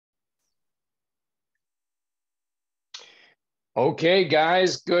Okay,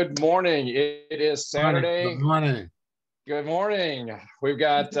 guys, good morning. It is Morning. Good Saturday. morning. Good morning. We've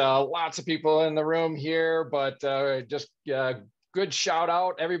got lots of people in the room here, but just good shout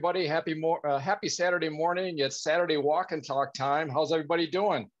out, everybody. Happy Saturday morning. It's Saturday walk and talk time. How's everybody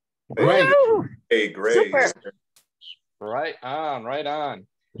doing? Great. Hey, great. Super. Right on, right on.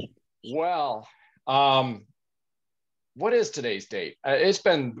 Well, what is today's date? It's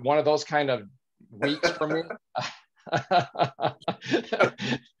been one of those kind of weeks for me.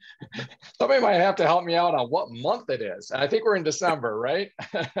 Somebody might have to help me out on what month it is. I think we're in December, right?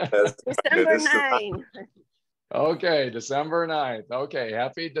 December 9. Okay, December 9th. Okay,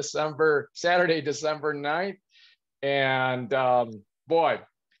 happy December, Saturday, December 9th. And boy,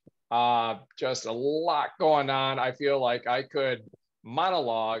 just a lot going on. I feel like I could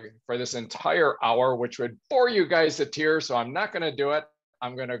monologue for this entire hour, which would bore you guys to tears. So I'm not going to do it.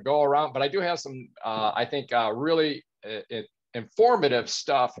 I'm going to go around, but I do have some, I think, really informative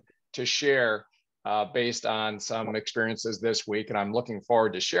stuff to share based on some experiences this week. And I'm looking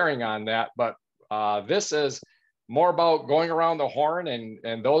forward to sharing on that. But this is more about going around the horn,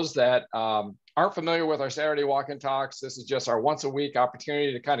 and those that aren't familiar with our Saturday walk and talks, this is just our once a week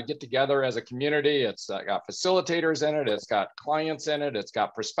opportunity to kind of get together as a community. It's got facilitators in it. It's got clients in it. It's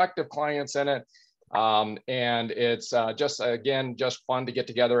got prospective clients in it. And it's just fun to get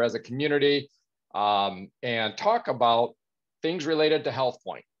together as a community and talk about things related to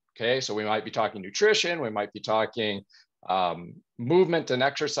HealthPointe. Okay, so we might be talking nutrition, we might be talking movement and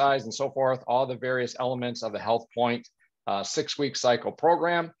exercise and so forth, all the various elements of the HealthPointe 6-week cycle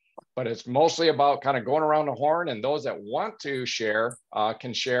program. But it's mostly about kind of going around the horn, and those that want to share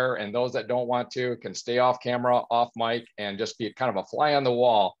can share, and those that don't want to can stay off camera, off mic, and just be kind of a fly on the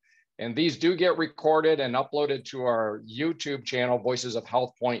wall. And these do get recorded and uploaded to our YouTube channel, Voices of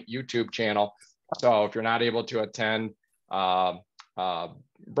HealthPointe YouTube channel. So if you're not able to attend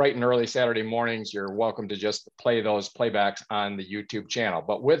bright and early Saturday mornings, you're welcome to just play those playbacks on the YouTube channel.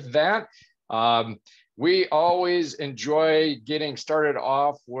 But with that, we always enjoy getting started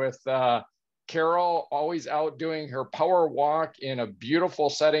off with Carol, always out doing her power walk in a beautiful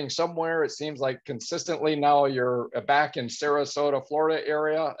setting somewhere. It seems like consistently now you're back in Sarasota, Florida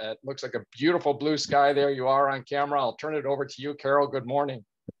area. It looks like a beautiful blue sky there. You are on camera. I'll turn it over to you, Carol. Good morning.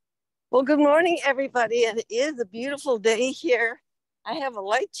 Well, good morning, everybody. And it is a beautiful day here. I have a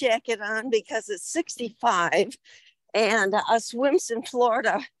light jacket on because it's 65, and us wimps in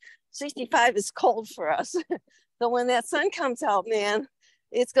Florida, 65 is cold for us. So when that sun comes out, man,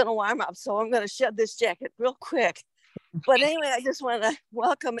 it's going to warm up. So I'm going to shed this jacket real quick. But anyway, I just want to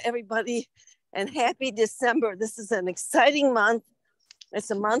welcome everybody and happy December. This is an exciting month.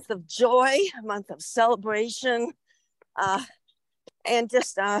 It's a month of joy, a month of celebration, and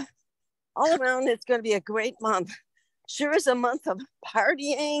just all around, it's going to be a great month. Sure is a month of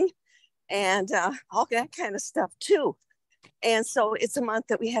partying and all that kind of stuff too. And so it's a month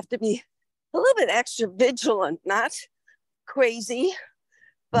that we have to be a little bit extra vigilant, not crazy,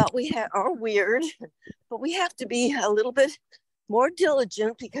 but are weird, but we have to be a little bit more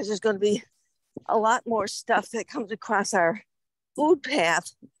diligent because there's going to be a lot more stuff that comes across our food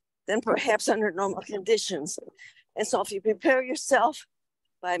path than perhaps under normal conditions. And so if you prepare yourself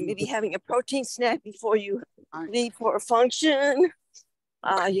by maybe having a protein snack before you leave for a function,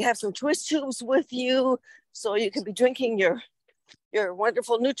 you have some twist tubes with you, so you can be drinking your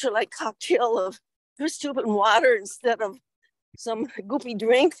wonderful Nutrilite cocktail of twist tube and water instead of some goopy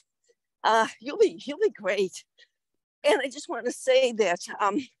drink. You'll be great. And I just want to say that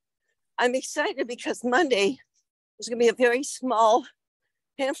I'm excited because Monday there's going to be a very small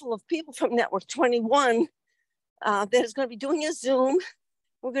handful of people from Network 21 that is going to be doing a Zoom.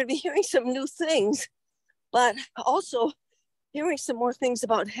 We're going to be hearing some new things, but also hearing some more things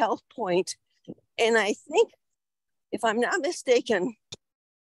about HealthPointe. And I think, if I'm not mistaken,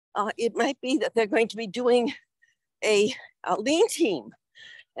 it might be that they're going to be doing a lean team.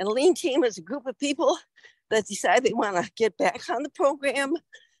 And a lean team is a group of people that decide they want to get back on the program,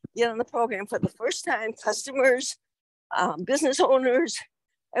 get on the program for the first time. Customers, business owners,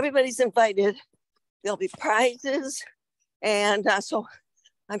 everybody's invited. There'll be prizes. And so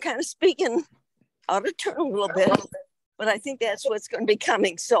I'm kind of speaking out of turn a little bit, but I think that's what's going to be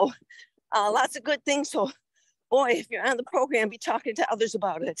coming. So lots of good things. So boy, if you're on the program, be talking to others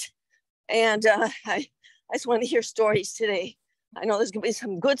about it. And I just want to hear stories today. I know there's going to be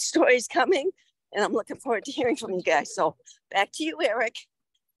some good stories coming, and I'm looking forward to hearing from you guys. So back to you, Eric.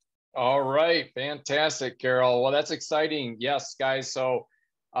 All right, fantastic, Carol. Well, that's exciting. Yes, guys. So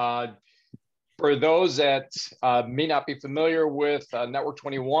For those that may not be familiar with Network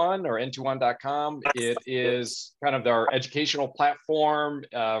 21 or n21.com, it is kind of our educational platform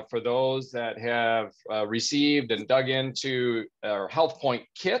for those that have received and dug into our HealthPointe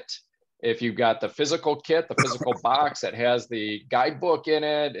kit. If you've got the physical kit, the physical box that has the guidebook in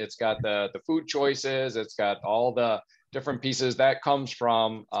it, it's got the food choices, it's got all the different pieces that comes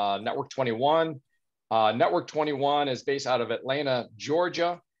from Network 21. Network 21 is based out of Atlanta,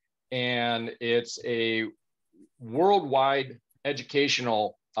 Georgia. And it's a worldwide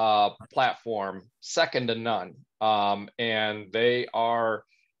educational platform, second to none. And they are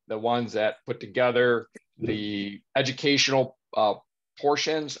the ones that put together the educational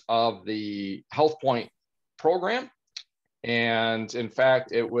portions of the HealthPointe program. And in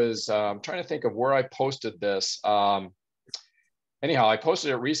fact, it was, I'm trying to think of where I posted this. Anyhow, I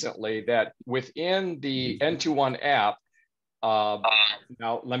posted it recently that within the N21 app,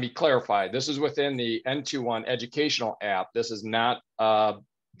 now, let me clarify. This is within the N21 educational app. This is not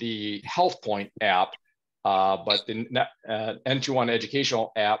the HealthPointe app, but the N21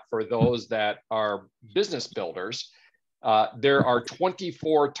 educational app for those that are business builders. There are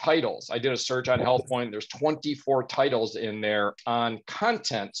 24 titles. I did a search on HealthPointe. There's 24 titles in there on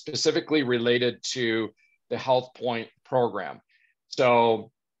content specifically related to the HealthPointe program.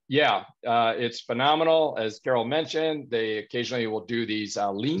 So yeah, it's phenomenal. As Carol mentioned, they occasionally will do these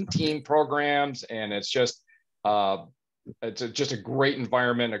lean team programs, and it's just just a great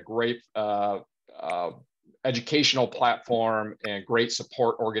environment, a great educational platform, and great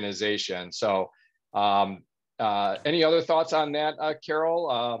support organization. So, any other thoughts on that,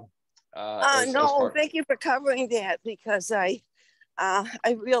 Carol? No, thank you for covering that, because I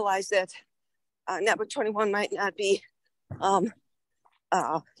realized that Network 21 might not be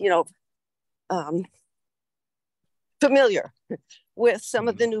familiar with some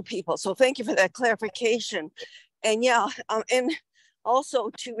of the new people. So thank you for that clarification. And yeah, and also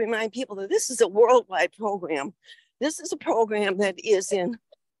to remind people that this is a worldwide program. This is a program that is in,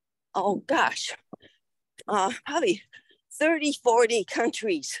 oh gosh, probably 30, 40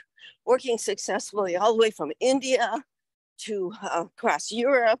 countries working successfully, all the way from India to across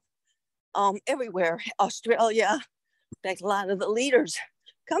Europe, everywhere, Australia. In fact, a lot of the leaders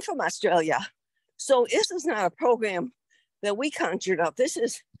come from Australia. So this is not a program that we conjured up. This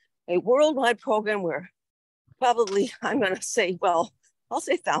is a worldwide program where probably, I'm going to say, well, I'll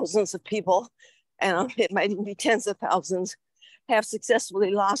say thousands of people, and it might even be tens of thousands, have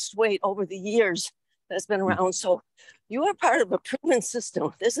successfully lost weight over the years that's been around. So you are part of a proven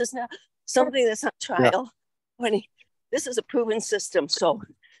system. This is not something that's on trial. Yeah. This is a proven system. So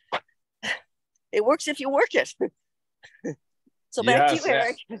it works if you work it. So back to you,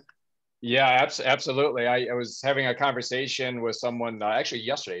 Eric. Yeah, absolutely. I was having a conversation with someone actually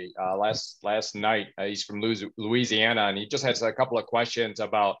yesterday, last night. He's from Louisiana, and he just had a couple of questions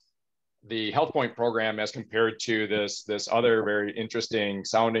about the HealthPointe program as compared to this other very interesting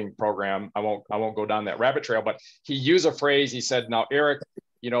sounding program. I won't go down that rabbit trail, but he used a phrase. He said, "Now, Eric,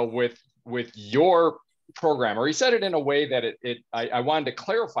 with your program," or he said it in a way that I wanted to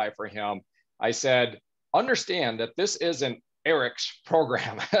clarify for him. I said, "Understand that this isn't Eric's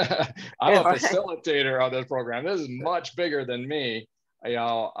program. I'm a facilitator of this program. This is much bigger than me.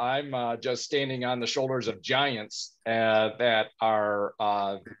 I'm just standing on the shoulders of giants that are,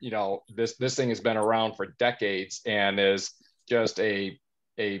 this thing has been around for decades and is just a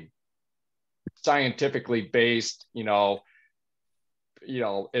scientifically based,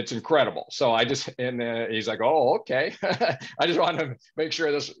 it's incredible." So he's like, "Oh, okay." I just wanted to make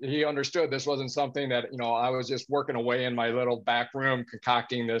sure he understood this wasn't something that, I was just working away in my little back room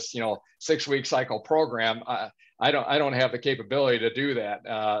concocting this, 6-week cycle program. I don't have the capability to do that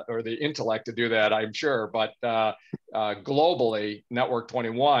or the intellect to do that, I'm sure. But globally, Network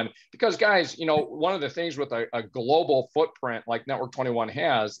 21, because guys, one of the things with a global footprint like Network 21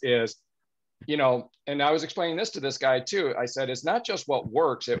 has is, and I was explaining this to this guy too. I said, it's not just what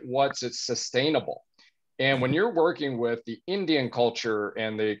works, it's sustainable. And when you're working with the Indian culture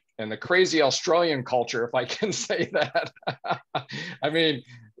and the crazy Australian culture, if I can say that, I mean,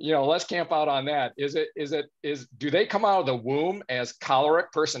 let's camp out on that. Do they come out of the womb as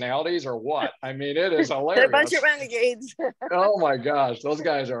choleric personalities or what? I mean, it is hilarious. They're a bunch of renegades. Oh my gosh, those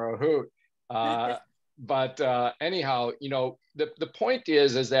guys are a hoot. But anyhow, the point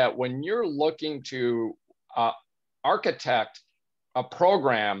is that when you're looking to architect a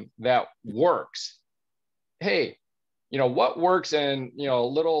program that works, hey, what works in,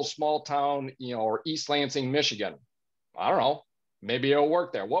 little small town, or East Lansing, Michigan? I don't know. Maybe it'll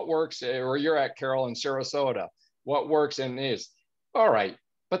work there. What works where you're at, Carol, in Sarasota? What works in these? All right.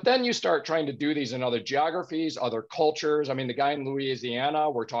 But then you start trying to do these in other geographies, other cultures. I mean, the guy in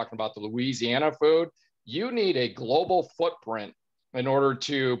Louisiana, we're talking about the Louisiana food. You need a global footprint in order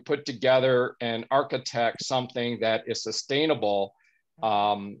to put together and architect something that is sustainable.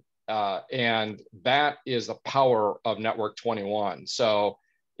 And that is the power of Network 21. So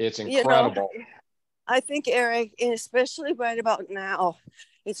it's incredible. I think, Eric, and especially right about now,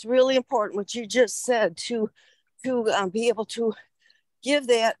 it's really important what you just said to be able to give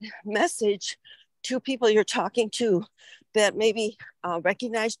that message to people you're talking to that maybe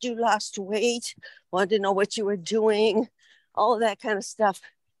recognized you lost weight, wanted to know what you were doing, all of that kind of stuff,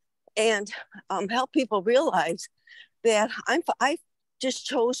 and help people realize that I just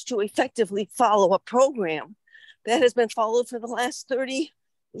chose to effectively follow a program that has been followed for the last 30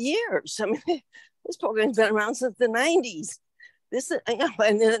 years. I mean, this program's been around since the 90s.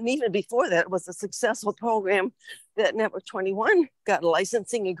 And then even before that, it was a successful program that Network 21 got a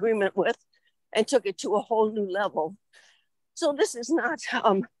licensing agreement with and took it to a whole new level. So this is not,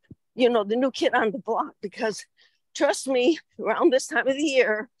 the new kid on the block, because trust me, around this time of the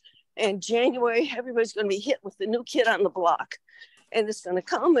year in January, everybody's going to be hit with the new kid on the block. And it's going to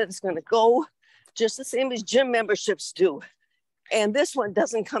come and it's going to go just the same as gym memberships do. And this one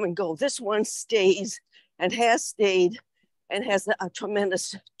doesn't come and go. This one stays and has stayed and has a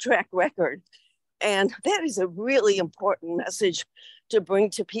tremendous track record. And that is a really important message to bring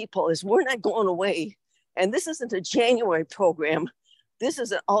to people, is we're not going away. And this isn't a January program. This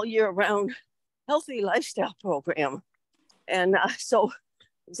is an all year round healthy lifestyle program. And so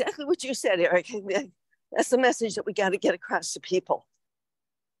exactly what you said, Eric, that's the message that we got to get across to people.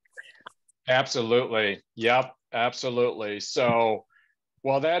 Absolutely. Yep, absolutely. So,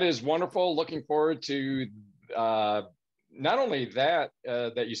 well, that is wonderful. Looking forward to not only that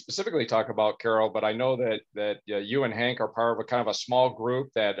that you specifically talk about, Carol, but I know that you and Hank are part of a kind of a small group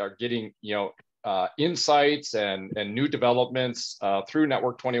that are getting insights and new developments through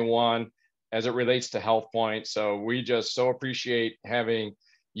Network 21 as it relates to HealthPointe. So we just so appreciate having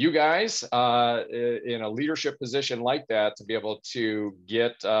you guys in a leadership position like that to be able to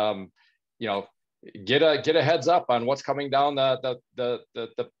get get a heads up on what's coming down the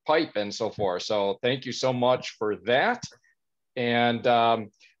pipe and so forth. So thank you so much for that. And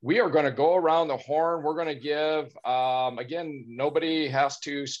we are going to go around the horn. We're going to give, again, nobody has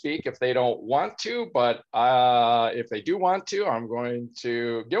to speak if they don't want to, but if they do want to, I'm going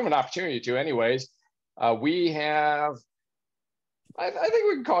to give them an opportunity to anyways. We have, I think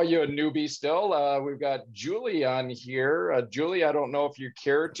we can call you a newbie still. We've got Julie on here. Julie, I don't know if you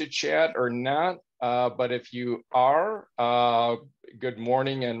care to chat or not, but if you are, good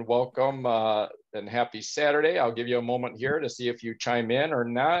morning and welcome and happy Saturday. I'll give you a moment here to see if you chime in or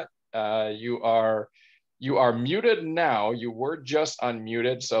not. You are muted now. You were just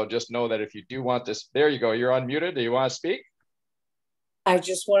unmuted, so just know that if you do want this, there you go. You're unmuted. Do you want to speak? I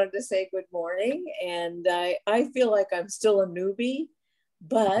just wanted to say good morning, and I feel like I'm still a newbie,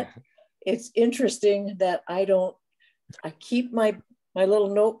 but it's interesting that I keep my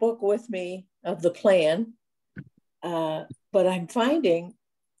little notebook with me of the plan, but I'm finding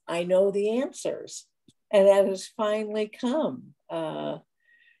I know the answers, and that has finally come. I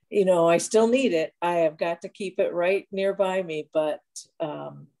still need it. I have got to keep it right nearby me, but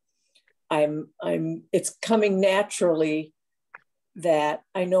it's coming naturally that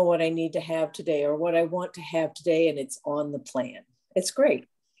I know what I need to have today or what I want to have today, and it's on the plan. It's great.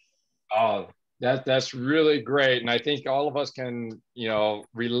 Oh, that's really great. And I think all of us can,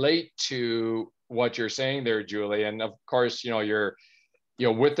 relate to what you're saying there, Julie. And of course, you're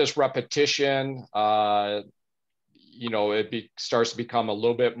with this repetition, it starts to become a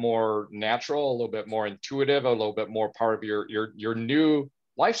little bit more natural, a little bit more intuitive, a little bit more part of your new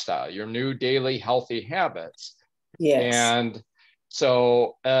lifestyle, your new daily healthy habits. Yes. And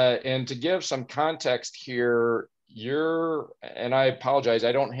so, and to give some context here, and I apologize,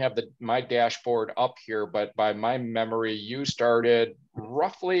 I don't have my dashboard up here, but by my memory, you started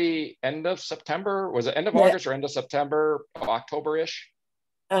roughly end of September. Was it end of August or end of September, October-ish?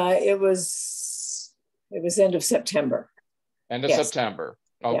 It was end of September. End of September.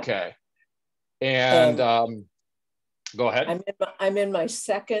 Okay. Yeah. And go ahead. I'm in my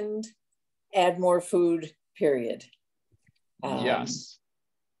second add more food period. Yes.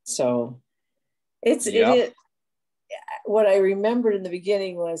 So what I remembered in the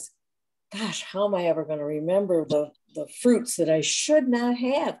beginning was, gosh, how am I ever going to remember the fruits that I should not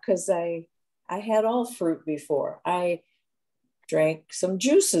have? Because I had all fruit before. I drank some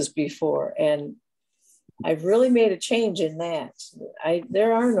juices before, and I've really made a change in that.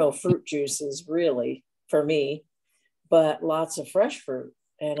 There are no fruit juices really for me, but lots of fresh fruit.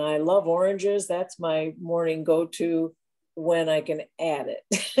 and I love oranges. That's my morning go-to when I can add it.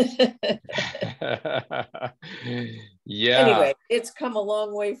 Yeah. Anyway, it's come a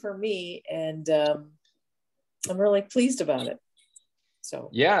long way for me, and I'm really pleased about it.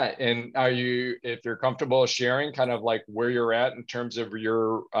 So yeah, and are you, if you're comfortable sharing kind of like where you're at in terms of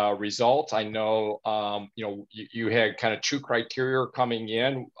your results? I know you had kind of two criteria coming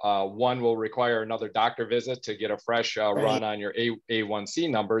in. One will require another doctor visit to get a fresh run on your A1C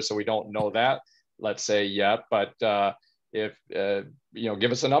numbers, so we don't know that, let's say, yet. But if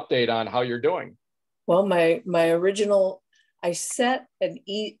give us an update on how you're doing. well, my original, I set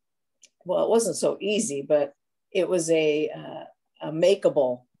well, it wasn't so easy, but it was a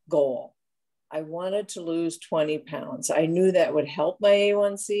makeable goal. I wanted to lose 20 pounds. I knew that would help my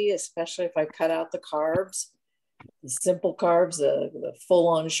A1C, especially if I cut out the carbs, the simple carbs, the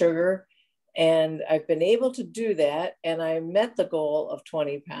full-on sugar. And I've been able to do that. And I met the goal of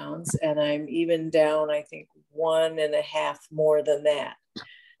 20 pounds, and I'm even down, I think, 1.5 more than that,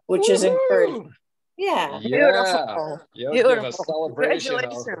 which is encouraging. Yeah. Yeah. Beautiful. Give a celebration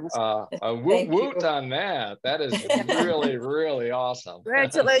of a woot woot on that. That is really, really awesome.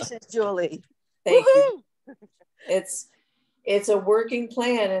 Congratulations, Julie. Thank you. It's a working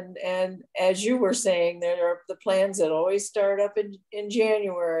plan. And as you were saying, there are the plans that always start up in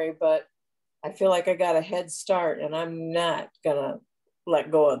January, but I feel like I got a head start, and I'm not gonna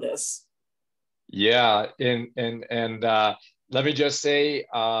let go of this. Yeah. And let me just say,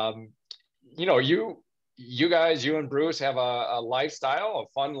 you guys, you and Bruce have a lifestyle, a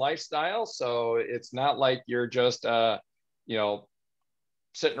fun lifestyle. So it's not like you're just,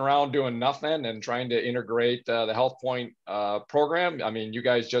 sitting around doing nothing and trying to integrate the HealthPointe program. I mean, you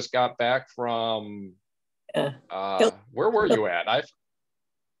guys just got back from, where were you at?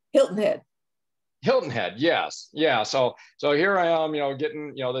 Hilton Head. Hilton Head, yes. Yeah. So here I am,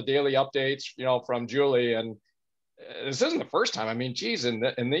 getting, the daily updates, from Julie. And this isn't the first time. I mean, geez,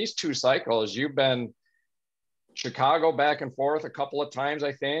 in these 2 cycles, you've been Chicago back and forth a couple of times,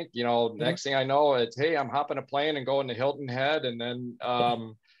 I think. Next thing I know, it's, hey, I'm hopping a plane and going to Hilton Head. And then,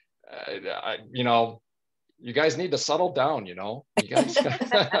 you guys need to settle down, you guys.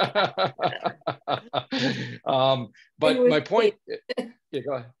 But my point, yeah,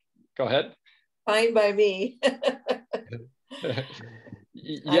 go ahead. Fine by me.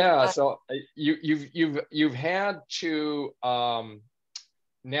 Yeah. So you've had to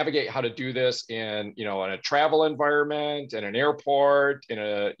navigate how to do this in a travel environment, in an airport, in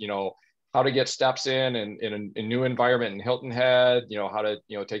a how to get steps in a new environment in Hilton Head, how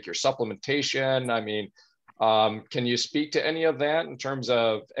to take your supplementation. I mean, can you speak to any of that in terms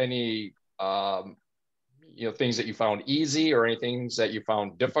of any things that you found easy or anything that you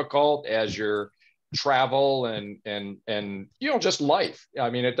found difficult as your travel and just life? I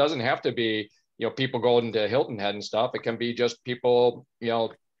mean, it doesn't have to be people going to Hilton Head and stuff. It can be just people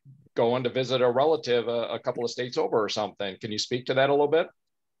going to visit a relative a couple of states over or something. Can you speak to that a little bit?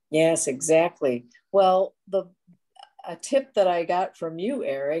 Yes, exactly. Well, a tip that I got from you,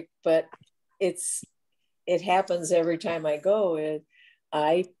 Eric, but it happens every time I go, is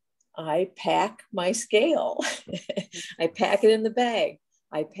I pack my scale. I pack it in the bag.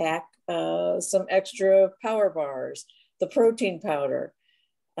 I pack some extra power bars, the protein powder.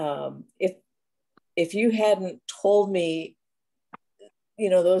 If you hadn't told me,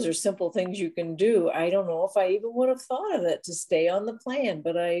 those are simple things you can do, I don't know if I even would have thought of it to stay on the plan,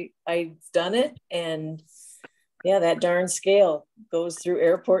 but I've done it. And yeah, that darn scale goes through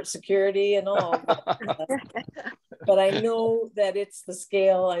airport security and all. But I know that it's the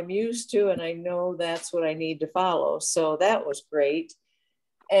scale I'm used to, and I know that's what I need to follow. So that was great.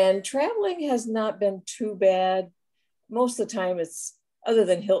 And traveling has not been too bad. Most of the time, it's, other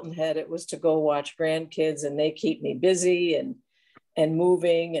than Hilton Head, it was to go watch grandkids, and they keep me busy and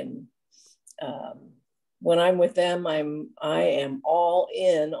moving. And when I'm with them, I am all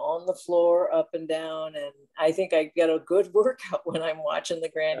in on the floor, up and down. And I think I get a good workout when I'm watching the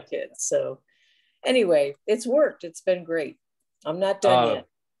grandkids. So anyway, it's worked. It's been great. I'm not done yet.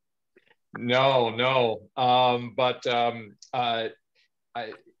 No.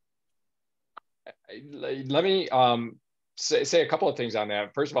 Let me say a couple of things on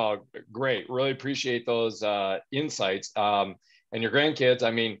that. First of all, great. Really appreciate those insights. And your grandkids,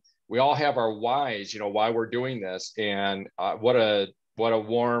 I mean, we all have our whys, why we're doing this. And what a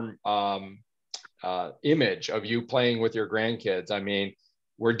warm image of you playing with your grandkids. I mean,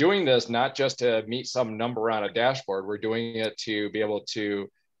 we're doing this not just to meet some number on a dashboard. We're doing it to be able to,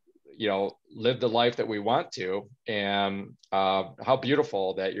 live the life that we want to. And how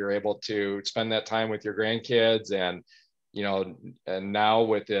beautiful that you're able to spend that time with your grandkids and and now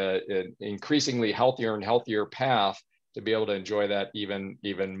with an increasingly healthier and healthier path, to be able to enjoy that even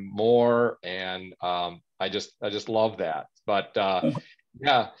more. And I just love that. But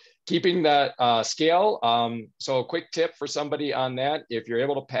yeah, keeping that scale. So a quick tip for somebody on that: if you're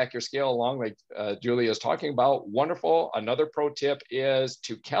able to pack your scale along, like Julie is talking about, wonderful. Another pro tip is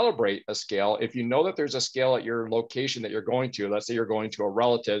to calibrate a scale. If you know that there's a scale at your location that you're going to, let's say you're going to a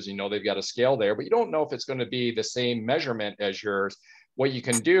relative's, they've got a scale there, but you don't know if it's going to be the same measurement as yours. What you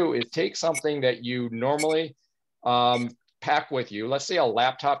can do is take something that you normally pack with you. Let's say a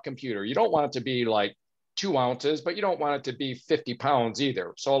laptop computer. You don't want it to be like 2 ounces, but you don't want it to be 50 pounds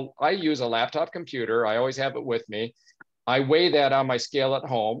either. So I use a laptop computer. I always have it with me. I weigh that on my scale at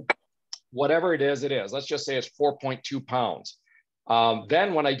home. Whatever it is, let's just say it's 4.2 pounds.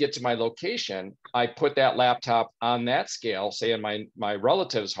 Then when I get to my location, I put that laptop on that scale, say in my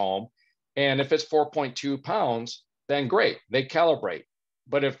relative's home. And if it's 4.2 pounds, then great, they calibrate.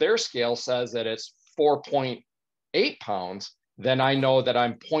 But if their scale says that it's 4.8 pounds, then I know that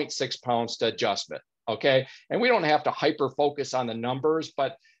I'm 0.6 pounds to adjustment. Okay. And we don't have to hyper focus on the numbers,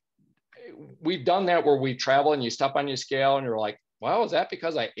 but we've done that where we travel and you step on your scale and you're like, well, is that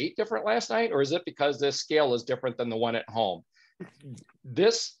because I ate different last night? Or is it because this scale is different than the one at home?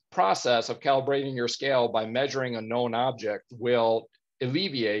 This process of calibrating your scale by measuring a known object will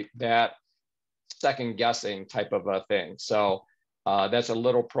alleviate that second guessing type of a thing. So that's a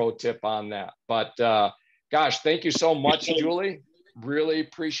little pro tip on that. But gosh, thank you so much, Julie. Really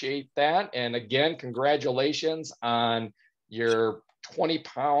appreciate that. And again, congratulations on your 20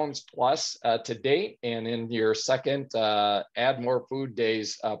 pounds plus to date, and in your second Add More Food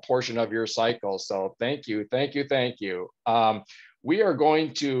Days portion of your cycle. So thank you. We are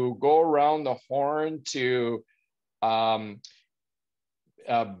going to go around the horn to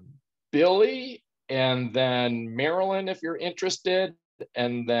Billy, and then Marilyn, if you're interested,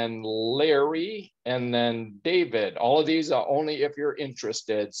 and then Larry, and then David. All of these are only if you're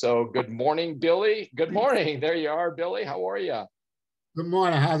interested. So good morning, Billy. Good morning. There you are, Billy. How are you? Good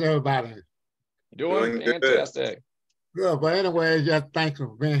morning. How's everybody? Doing fantastic. Good. But anyway, just thanks for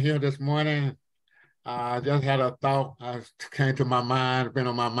being here this morning. I just had a thought came to my mind, been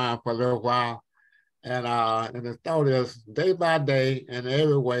on my mind for a little while. And the thought is, day by day, in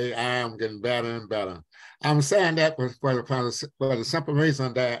every way, I am getting better and better. I'm saying that for the simple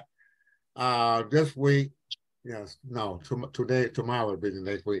reason that this week, tomorrow will be the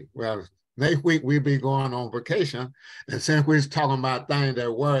next week. Well, next week we'll be going on vacation. And since we're talking about things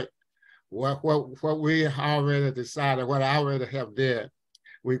that work, what we already decided, what I already have did,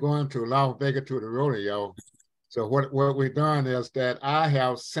 we're going to Las Vegas to the rodeo. So what we've done is that I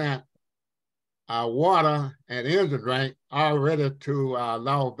have sent water and energy drink already to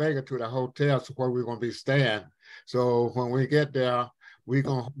Las Vegas to the hotel where we're going to be staying. So when we get there, we're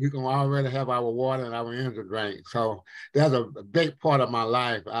gonna already have our water and our energy drink. So that's a big part of my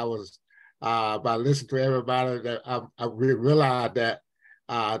life. I was by listening to everybody that I realized that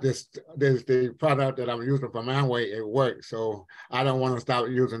this the product that I'm using for my way, it works. So I don't want to stop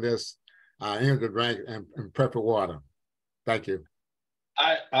using this energy drink and perfect water. Thank you.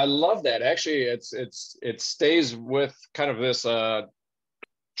 I love that. Actually, it stays with kind of this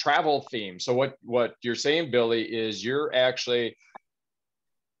travel theme. So what you're saying, Billy, is you're actually,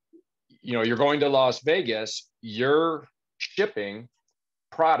 you're going to Las Vegas, you're shipping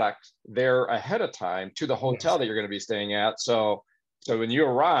product there ahead of time to the hotel that you're going to be staying at. So when you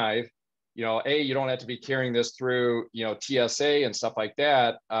arrive, A, you don't have to be carrying this through, TSA and stuff like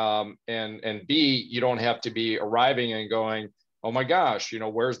that. And B, you don't have to be arriving and going, oh my gosh,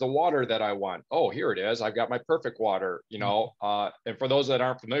 where's the water that I want? Oh, here it is. I've got my perfect water, and for those that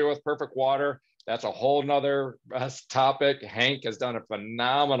aren't familiar with perfect water, that's a whole nother topic. Hank has done a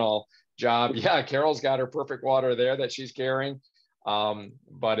phenomenal job. Yeah, Carol's got her perfect water there that she's carrying.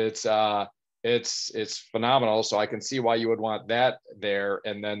 But it's phenomenal. So I can see why you would want that there.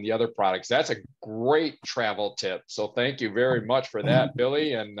 And then the other products, that's a great travel tip. So thank you very much for that,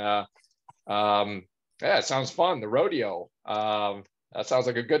 Billy. And yeah, it sounds fun. The rodeo. That sounds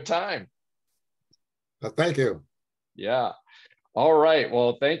like a good time. Well, thank you. Yeah. All right.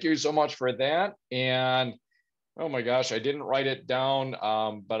 Well, thank you so much for that. And oh my gosh, I didn't write it down,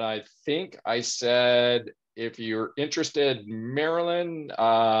 but I think I said, if you're interested, Marilyn,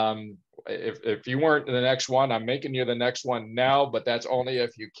 if you weren't the next one, I'm making you the next one now, but that's only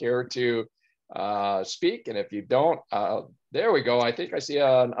if you care to speak. And if you don't, there we go. I think I see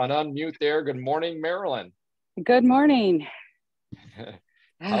an unmute there. Good morning, Marilyn. Good morning.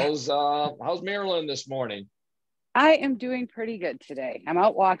 How's Marilyn this morning? I am doing pretty good today. I'm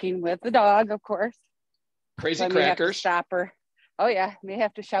out walking with the dog, of course. Crazy so I may have to crackers. stop her. Oh yeah, may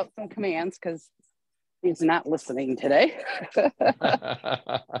have to shout some commands because he's not listening today.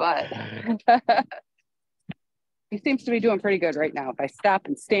 But he seems to be doing pretty good right now. If I stop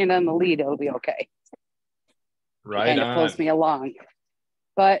and stand on the lead, it'll be okay. Right kind on. of pulls me along.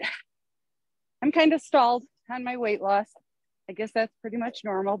 But I'm kind of stalled on my weight loss. I guess that's pretty much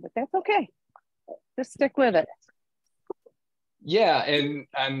normal, but that's okay. Just stick with it. Yeah, and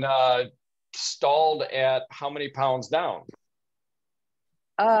stalled at how many pounds down?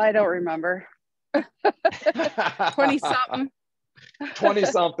 I don't remember. 20 something. 20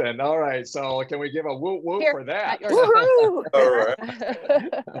 something. All right. So can we give a whoop whoop Here, for that? All right.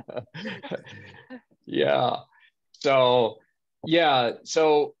 Yeah. So yeah.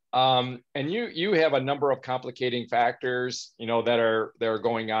 So and you have a number of complicating factors, that are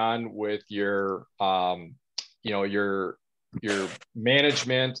going on with your your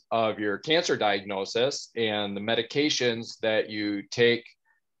management of your cancer diagnosis and the medications that you take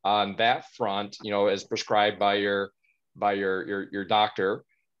on that front, as prescribed by your doctor,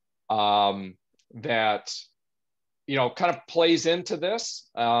 that kind of plays into this.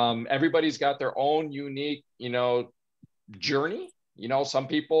 Everybody's got their own unique journey. Some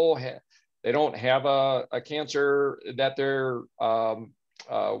people they don't have a cancer that they're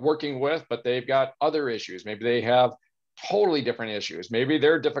working with, but they've got other issues. Maybe they have totally different issues. Maybe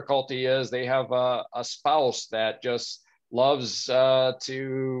their difficulty is they have a spouse that just loves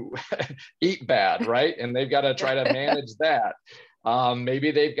to eat bad, right? And they've got to try to manage that.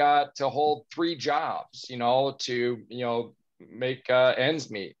 Maybe they've got to hold 3 jobs, to make ends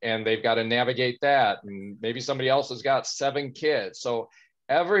meet, and they've got to navigate that. And maybe somebody else has got 7 kids. So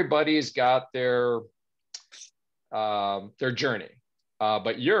everybody's got their journey,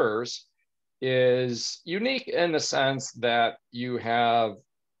 but yours is unique in the sense that you have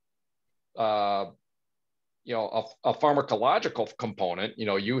a pharmacological component.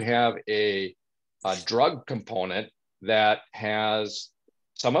 You have a drug component that has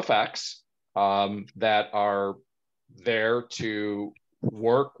some effects that are there to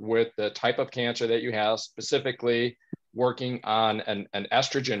work with the type of cancer that you have, specifically working on an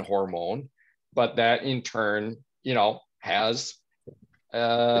estrogen hormone, but that in turn, has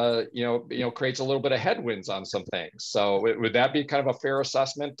creates a little bit of headwinds on some things. So would that be kind of a fair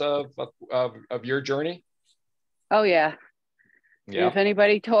assessment of your journey? Oh yeah. Yeah. If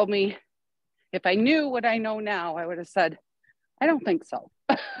anybody told me, if I knew what I know now, I would have said, I don't think so.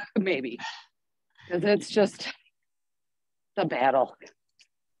 Maybe. Because it's just the battle.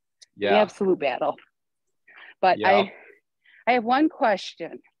 Yeah. The absolute battle. But yeah. I have one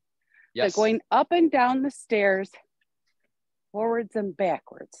question. Yes. So going up and down the stairs, forwards and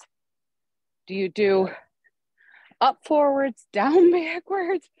backwards, do you do up forwards, down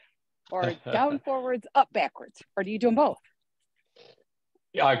backwards, or down forwards, up backwards? Or do you do them both?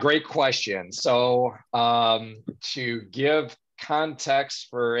 Yeah, great question. So to give context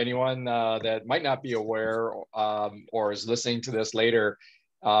for anyone that might not be aware or is listening to this later,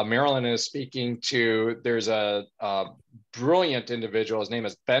 Marilyn is speaking to, there's a brilliant individual. His name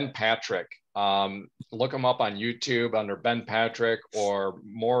is Ben Patrick. Look him up on YouTube under Ben Patrick, or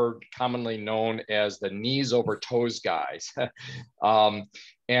more commonly known as the knees over toes guys.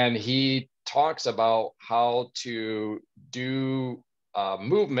 And he talks about how to do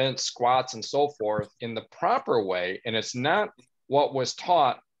movement, squats, and so forth in the proper way. And it's not what was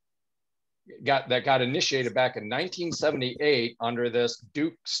taught that got initiated back in 1978 under this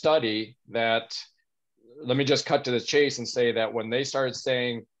Duke study. That, let me just cut to the chase and say that when they started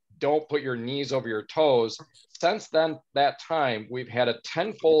saying, don't put your knees over your toes, since then, that time, we've had a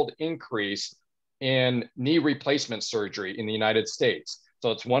 10-fold increase in knee replacement surgery in the United States.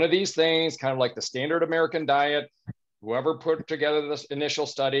 So it's one of these things, kind of like the standard American diet. Whoever put together this initial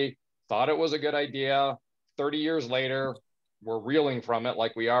study thought it was a good idea. 30 years later, we're reeling from it,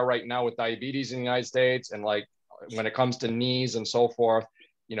 like we are right now with diabetes in the United States. And like when it comes to knees and so forth,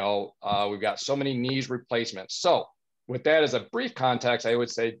 we've got so many knees replacements. So with that as a brief context, I would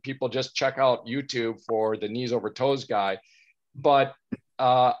say people just check out YouTube for the knees over toes guy. But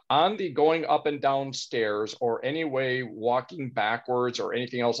on the going up and down stairs, or any way walking backwards or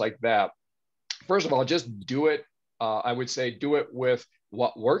anything else like that, first of all, just do it. I would say do it with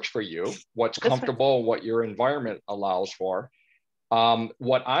what works for you, what's comfortable, what your environment allows for.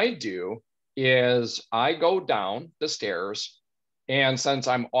 What I do is I go down the stairs, and since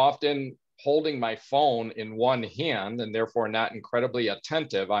I'm often holding my phone in one hand and therefore not incredibly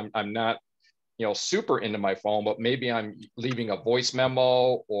attentive, I'm not super into my phone, but maybe I'm leaving a voice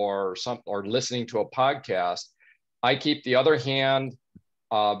memo or listening to a podcast. I keep the other hand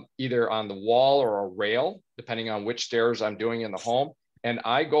either on the wall or a rail. depending on which stairs I'm doing in the home. And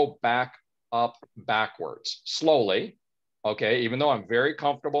I go back up backwards slowly. Okay. Even though I'm very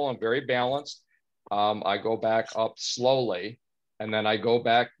comfortable and very balanced, I go back up slowly, and then I go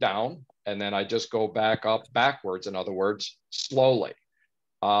back down, and then I just go back up backwards. In other words, slowly.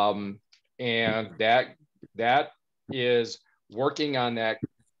 And that is working on that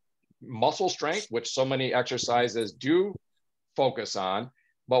muscle strength, which so many exercises do focus on.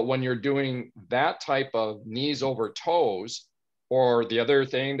 But when you're doing that type of knees over toes, or the other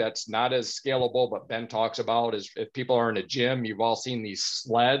thing that's not as scalable, but Ben talks about, is if people are in a gym, you've all seen these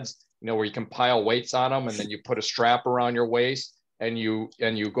sleds, where you can pile weights on them, and then you put a strap around your waist and you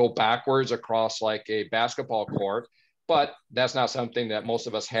go backwards across like a basketball court. But that's not something that most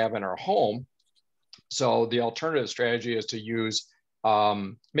of us have in our home. So the alternative strategy is to use,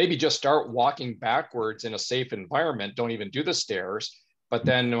 maybe just start walking backwards in a safe environment. Don't even do the stairs. But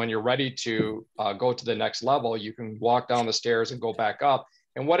then when you're ready to go to the next level, you can walk down the stairs and go back up.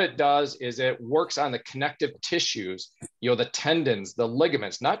 And what it does is it works on the connective tissues, the tendons, the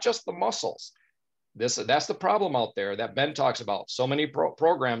ligaments, not just the muscles. That's the problem out there that Ben talks about. So many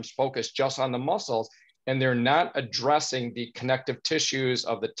programs focus just on the muscles, and they're not addressing the connective tissues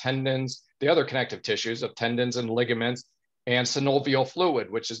of the tendons, the other connective tissues of tendons and ligaments, and synovial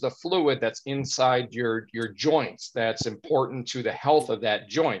fluid, which is the fluid that's inside your joints. That's important to the health of that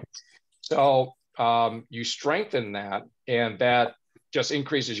joint. So you strengthen that, and that just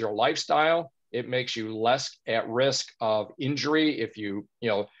increases your lifestyle. It makes you less at risk of injury if you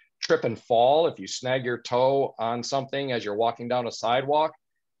trip and fall. If you snag your toe on something as you're walking down a sidewalk,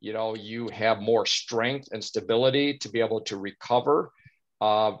 you have more strength and stability to be able to recover,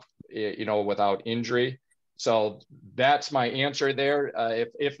 without injury. So that's my answer there.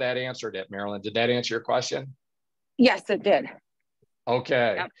 If that answered it, Marilyn, did that answer your question? Yes, it did.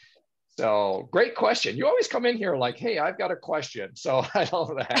 Okay. Yep. So great question. You always come in here like, hey, I've got a question. So I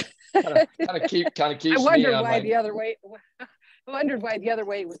love that. Kind of keeps I wondered why the other way. I wondered why the other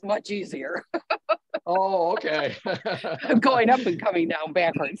way was much easier. Oh, okay. Going up and coming down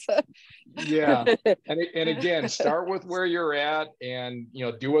backwards. Yeah. And again, start with where you're at, and,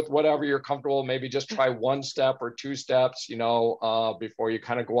 do with whatever you're comfortable. Maybe just try one step or two steps, before you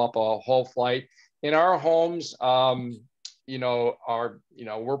kind of go up a whole flight. In our homes, I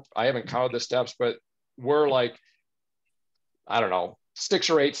haven't counted the steps, but we're like, I don't know, 6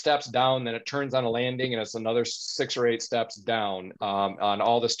 or 8 steps down, then it turns on a landing, and it's another 6 or 8 steps down on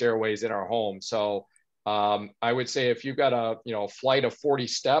all the stairways in our home. So I would say if you've got a flight of 40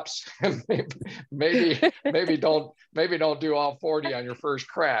 steps, maybe don't do all 40 on your first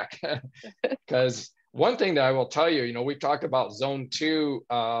crack. Because one thing that I will tell you, we've talked about zone 2,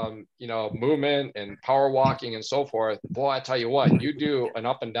 movement and power walking and so forth. Boy, I tell you what, you do an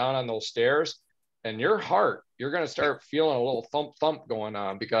up and down on those stairs, and your heart, you're going to start feeling a little thump going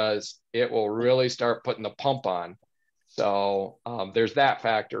on, because it will really start putting the pump on. So there's that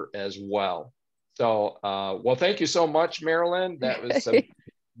factor as well. So, well, thank you so much, Marilyn. That was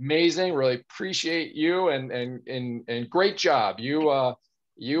amazing. Really appreciate you, and great job. You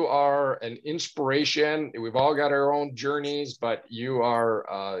are an inspiration. We've all got our own journeys, but you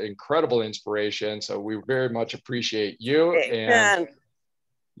are incredible inspiration. So we very much appreciate you. And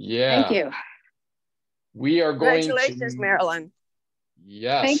yeah. Thank you. We are going to... Congratulations, Marilyn.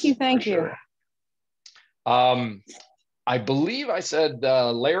 Yes. Thank you. Sure. I believe I said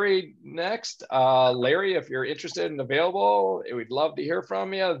Larry next. Larry, if you're interested and available, we'd love to hear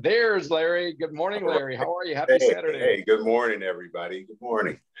from you. There's Larry. Good morning, Larry. How are you? Happy Saturday. Hey, good morning, everybody. Good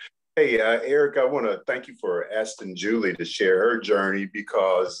morning. Hey, Eric, I want to thank you for asking Julie to share her journey,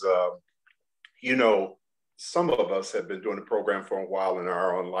 because, some of us have been doing the program for a while in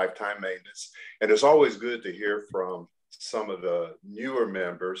our own lifetime maintenance. And it's always good to hear from some of the newer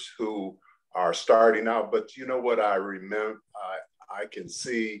members who are starting out. But you know what I remember, I can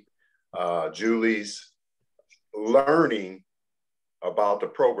see Julie's learning about the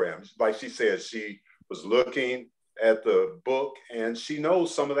programs. Like she said, she was looking at the book and she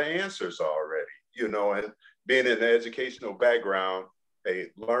knows some of the answers already, and being in the educational background,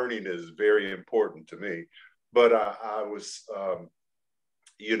 learning is very important to me. But I was,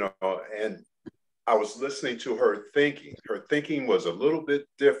 and I was listening to her thinking. Her thinking was a little bit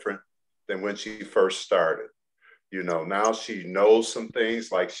different than when she first started. Now she knows some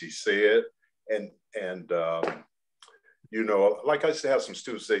things, like she said, and like I used to have some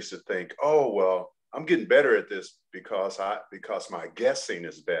students, they used to think, oh, well, I'm getting better at this because my guessing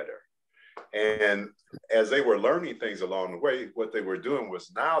is better. And as they were learning things along the way, what they were doing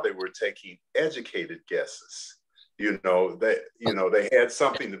was now they were taking educated guesses. They had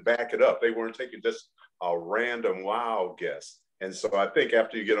something to back it up. They weren't taking just a random wow guess. And so I think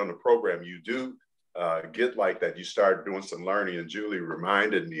after you get on the program, you do get like that. You start doing some learning, and Julie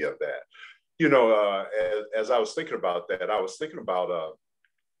reminded me of that. You know, as I was thinking about that, I was thinking about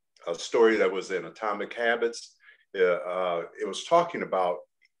a story that was in Atomic Habits. It was talking about,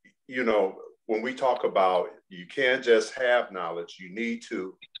 you know, when we talk about you can't just have knowledge, you need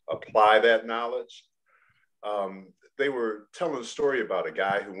to apply that knowledge. They were telling a story about a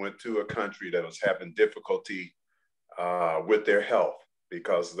guy who went to a country that was having difficulty with their health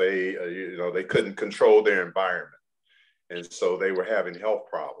because they, you know, they couldn't control their environment. And so they were having health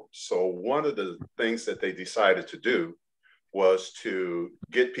problems. So one of the things that they decided to do was to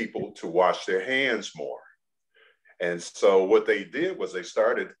get people to wash their hands more. And so what they did was they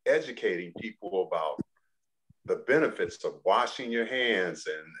started educating people about the benefits of washing your hands,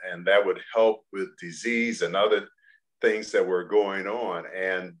 and that would help with disease and other things that were going on.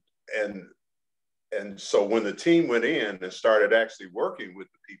 And so when the team went in and started actually working with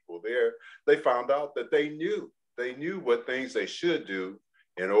the people there, they found out that they knew what things they should do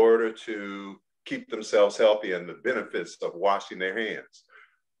in order to keep themselves healthy and the benefits of washing their hands.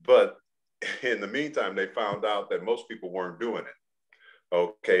 But in the meantime, they found out that most people weren't doing it.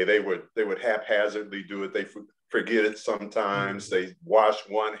 Okay, they would haphazardly do it. They forget it sometimes. They wash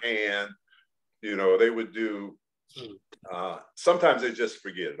one hand. You know, they would do. Sometimes they just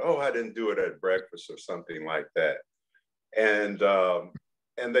forget it. Oh, I didn't do it at breakfast or something like that. And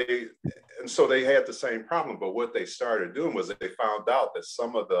so they had the same problem. But what they started doing was they found out that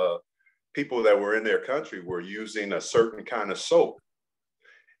some of the people that were in their country were using a certain kind of soap.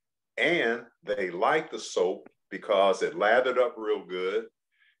 And they liked the soap because it lathered up real good,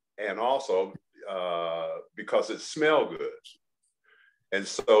 and also because it smelled good. And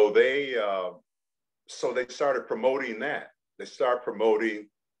so they started promoting that. They started promoting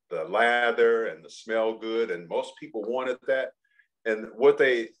the lather and the smell good, and most people wanted that. And what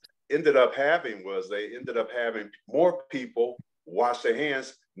they ended up having was they ended up having more people wash their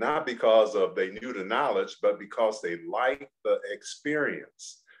hands, not because of they knew the knowledge, but because they liked the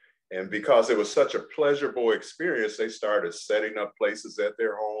experience. And because it was such a pleasurable experience, they started setting up places at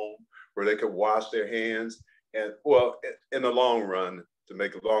their home where they could wash their hands. And well, in the long run, to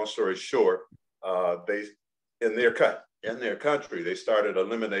make a long story short, in their country, they started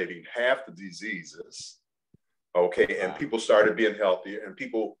eliminating half the diseases. Okay, and people started being healthier, and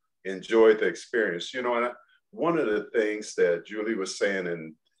people enjoyed the experience. You know, and one of the things that Julie was saying,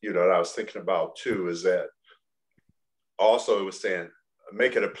 and you know, that I was thinking about too, is that also it was saying,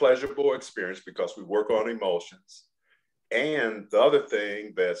 make it a pleasurable experience because we work on emotions. And the other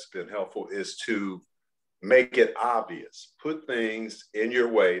thing that's been helpful is to make it obvious. Put things in your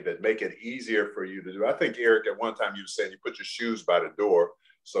way that make it easier for you to do. I think, Eric, at one time you were saying you put your shoes by the door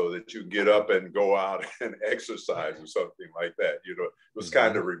so that you get up and go out and exercise or something like that. You know, it was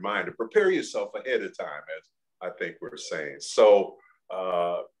kind of a reminder. Prepare yourself ahead of time, as I think we're saying. So,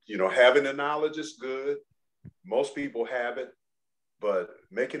 you know, having the knowledge is good. Most people have it. But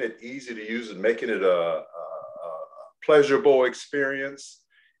making it easy to use and making it a pleasurable experience.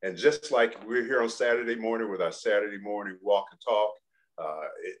 And just like we're here on Saturday morning with our Saturday morning walk and talk,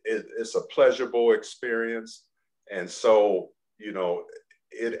 it's a pleasurable experience. And so, you know,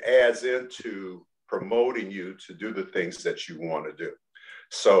 it adds into promoting you to do the things that you want to do.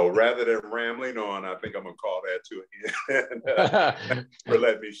 So rather than rambling on, I think I'm going to call that to an end for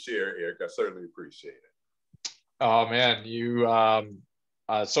letting me share, Eric. I certainly appreciate it. Oh man, you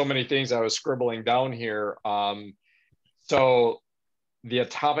so many things I was scribbling down here. So the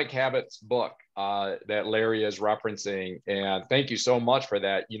Atomic Habits book that Larry is referencing, and thank you so much for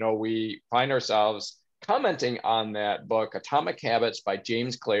that. You know, we find ourselves commenting on that book, Atomic Habits by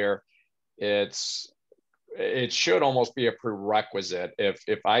James Clear. It should almost be a prerequisite.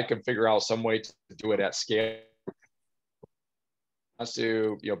 If I can figure out some way to do it at scale,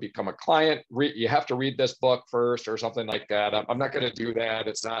 to become a client, you have to read this book first or something like that. I'm not going to do that.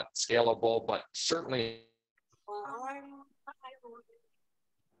 It's not scalable, but certainly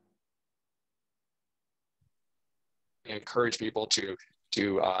encourage people to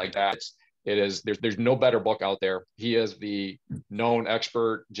that. It is there's no better book out there. He is the known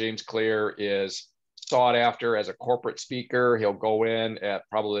expert. James Clear is sought after as a corporate speaker. He'll go in at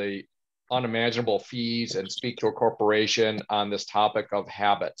probably unimaginable fees and speak to a corporation on this topic of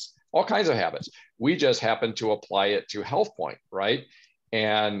habits, all kinds of habits. We just happen to apply it to HealthPointe, right?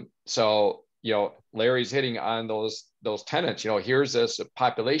 And so, you know, Larry's hitting on those tenets. You know, here's this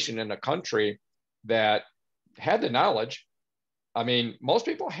population in a country that had the knowledge. I mean, most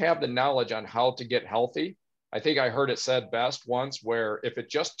people have the knowledge on how to get healthy. I think I heard it said best once, where if it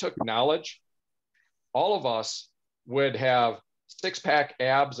just took knowledge, all of us would have six-pack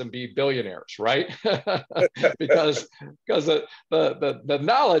abs and be billionaires, right? because the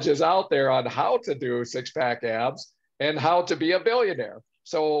knowledge is out there on how to do six-pack abs and how to be a billionaire.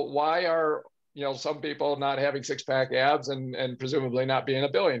 So why are some people not having six-pack abs and presumably not being a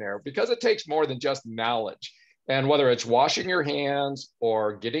billionaire? Because it takes more than just knowledge. And whether it's washing your hands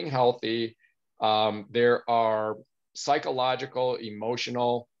or getting healthy, there are psychological,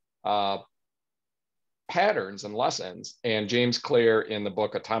 emotional patterns and lessons. And James Clear in the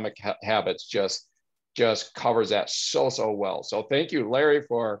book Atomic Habits just covers that so well. So thank you, Larry,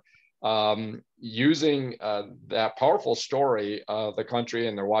 for using that powerful story of the country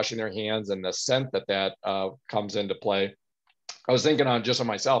and they're washing their hands and the scent that comes into play. I was thinking on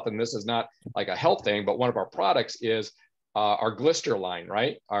myself, and this is not like a health thing, but one of our products is our Glister line,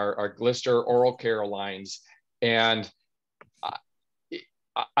 right? Our Glister oral care lines. And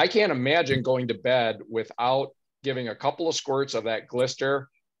I can't imagine going to bed without giving a couple of squirts of that Glister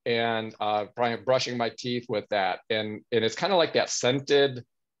and probably brushing my teeth with that. And it's kind of like that scented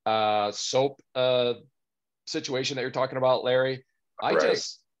soap situation that you're talking about, Larry. I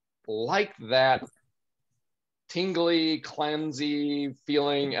just like that tingly, cleansy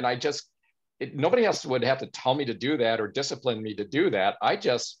feeling. And nobody else would have to tell me to do that or discipline me to do that. I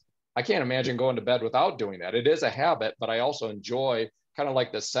can't imagine going to bed without doing that. It is a habit, but I also enjoy kind of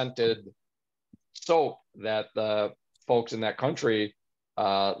like the scented soap that the folks in that country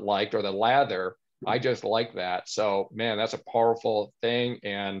liked, or the lather. I just like that. So man, that's a powerful thing,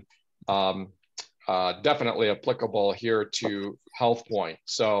 and definitely applicable here to HealthPointe.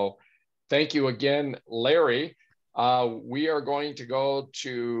 So thank you again, Larry. We are going to go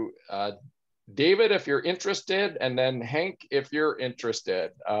to David, if you're interested, and then Hank, if you're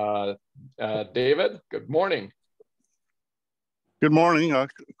interested. David, good morning. Good morning.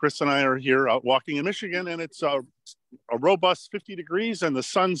 Chris and I are here out walking in Michigan, and it's a robust 50 degrees and the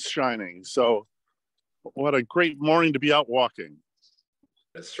sun's shining. So what a great morning to be out walking.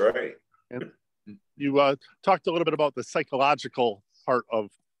 That's right. And you talked a little bit about the psychological part of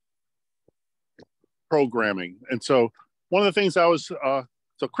programming. And so one of the things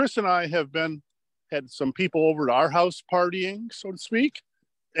so Chris and I had some people over to our house partying, so to speak.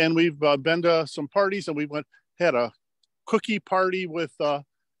 And we've been to some parties, and we had a cookie party with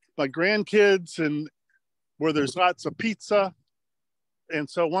my grandkids, and where there's lots of pizza. And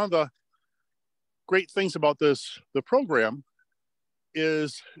so one of the great things about the program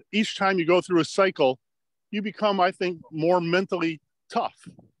is each time you go through a cycle, you become, I think, more mentally tough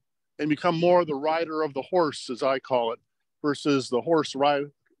and become more the rider of the horse, as I call it, versus the horse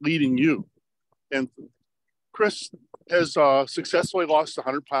leading you. And Chris has successfully lost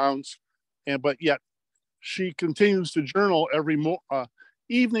 100 pounds, but yet she continues to journal every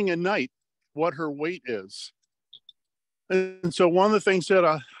evening and night what her weight is. And so one of the things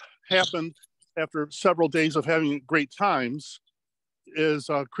that happened after several days of having great times is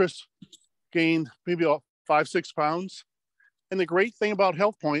Chris gained maybe 5-6 pounds. And the great thing about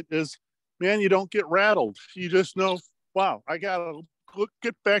HealthPointe is, man, you don't get rattled. You just know, wow, I got to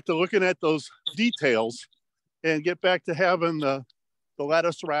get back to looking at those details and get back to having the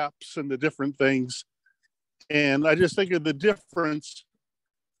lettuce wraps and the different things. And I just think of the difference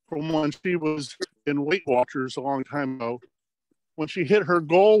from when she was in Weight Watchers a long time ago. When she hit her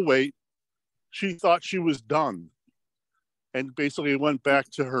goal weight, she thought she was done and basically went back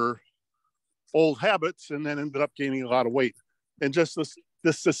to her old habits, and then ended up gaining a lot of weight. And just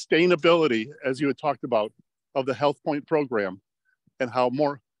the sustainability, as you had talked about, of the HealthPointe program, and how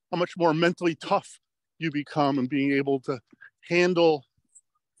much more mentally tough you become and being able to handle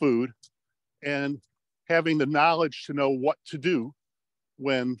food and having the knowledge to know what to do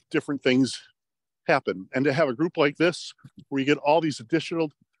when different things happen. And to have a group like this where you get all these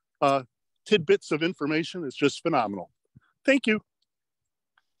additional tidbits of information is just phenomenal. Thank you.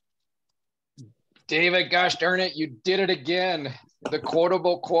 David, gosh darn it, you did it again. The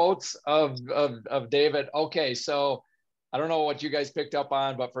quotable quotes of David. Okay, so I don't know what you guys picked up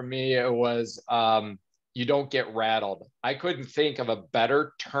on, but for me, it was you don't get rattled. I couldn't think of a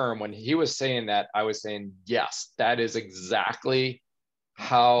better term. When he was saying that, I was saying, yes, that is exactly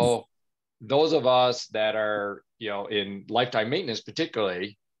how those of us that are, in lifetime maintenance,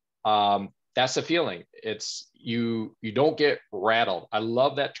 particularly, that's the feeling. It's you don't get rattled. I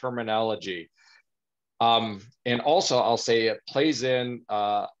love that terminology. And also I'll say it plays in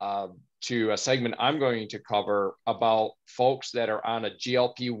to a segment I'm going to cover about folks that are on a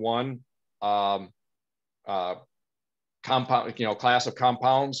GLP-1 compound, class of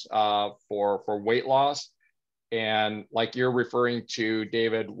compounds for weight loss. And like you're referring to,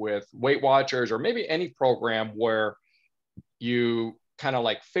 David, with Weight Watchers, or maybe any program where you kind of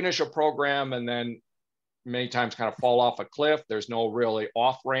like finish a program and then many times kind of fall off a cliff. There's no really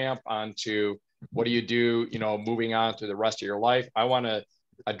off ramp onto what do you do, you know, moving on to the rest of your life. I want to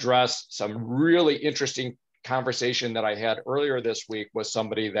address some really interesting conversation that I had earlier this week with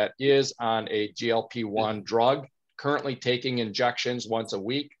somebody that is on a GLP-1 drug, currently taking injections once a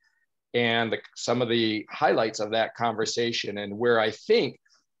week, and some of the highlights of that conversation and where I think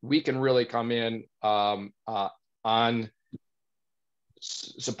we can really come in on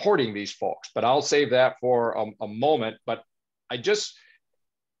supporting these folks. But I'll save that for a moment. But I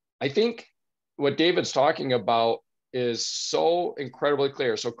think what David's talking about is so incredibly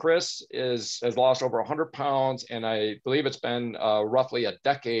clear. So Chris has lost over 100 pounds, and I believe it's been roughly a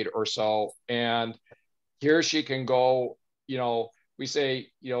decade or so. And here she can go, you know, we say,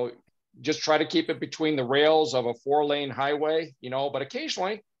 you know, just try to keep it between the rails of a 4-lane highway, you know, but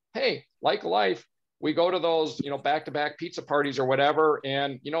occasionally, hey, like life, we go to those, you know, back-to-back pizza parties or whatever.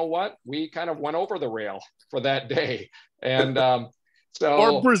 And you know what? We kind of went over the rail for that day. And so,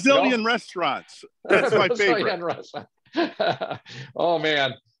 or Brazilian you know, restaurants. That's my favorite. Restaurant. Oh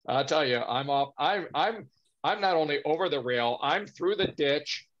man, I'll tell you, I'm off. I'm not only over the rail, I'm through the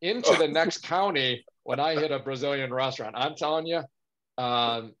ditch into the next county when I hit a Brazilian restaurant. I'm telling you,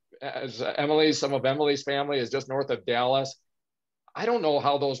 as some of Emily's family is just north of Dallas. I don't know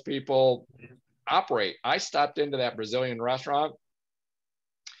how those people operate. I stopped into that Brazilian restaurant.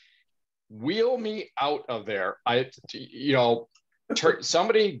 Wheel me out of there.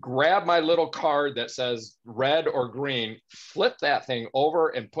 Somebody grab my little card that says red or green, flip that thing over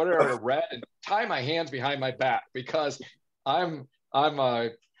and put it on a red and tie my hands behind my back, because I'm a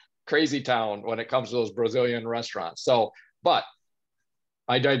crazy town when it comes to those Brazilian restaurants. So, but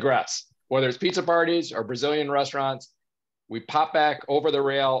I digress. Whether it's pizza parties or Brazilian restaurants, we pop back over the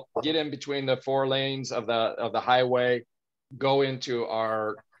rail, get in between the 4 lanes of the highway, go into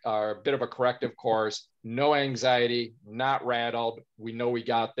our bit of a corrective course, no anxiety, not rattled. We know we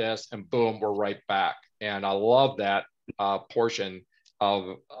got this, and boom, we're right back. And I love that portion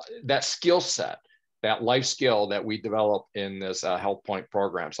of that skill set, that life skill that we develop in this HealthPointe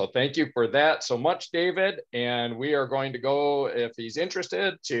program. So thank you for that so much, David. And we are going to go, if he's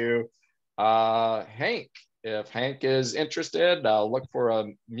interested, to Hank. If Hank is interested, I'll look for a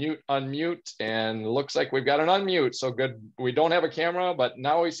unmute, and looks like we've got an unmute. So good. We don't have a camera, but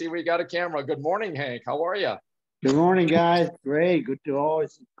now we see we got a camera. Good morning, Hank. How are you? Good morning, guys. Great. Good to all.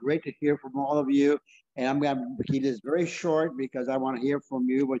 It's great to hear from all of you. And I'm going to keep this very short because I want to hear from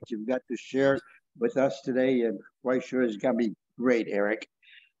you what you've got to share with us today. And quite sure it's going to be great, Eric.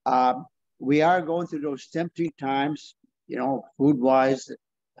 We are going through those tempting times, you know, food-wise,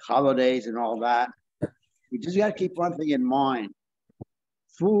 holidays and all that. We just got to keep one thing in mind.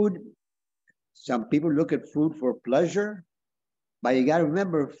 Food, some people look at food for pleasure, but you got to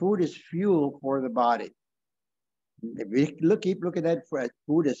remember food is fuel for the body. If you keep looking at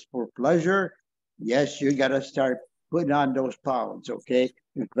food as for pleasure, yes, you got to start putting on those pounds, okay?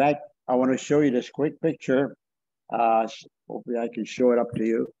 In fact, I want to show you this quick picture. Hopefully I can show it up to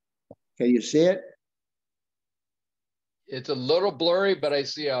you. Can you see it? It's a little blurry, but I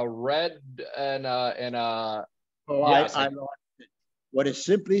see a red and a. Oh, yes. I know. What it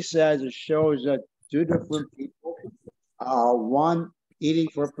simply says, it shows that 2 different people, one eating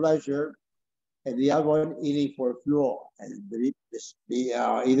for pleasure and the other one eating for fuel, and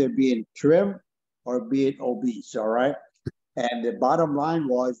either being trim or being obese, all right? And the bottom line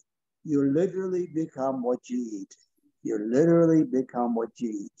was, you literally become what you eat. You literally become what you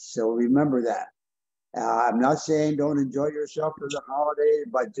eat. So remember that. I'm not saying don't enjoy yourself for the holiday,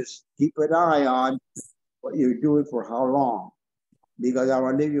 but just keep an eye on what you're doing for how long. Because I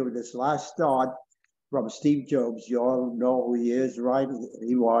want to leave you with this last thought from Steve Jobs. You all know who he is, right?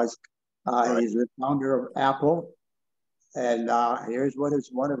 He was. He's the founder of Apple. And here's one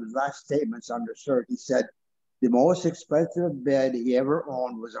of his last statements under cert. He said, the most expensive bed he ever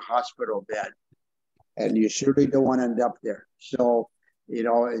owned was a hospital bed. And you surely don't want to end up there. So, you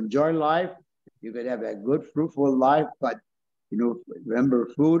know, enjoy life. You could have a good, fruitful life, but, you know, remember,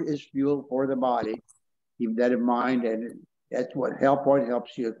 food is fuel for the body. Keep that in mind, and that's what HealthPointe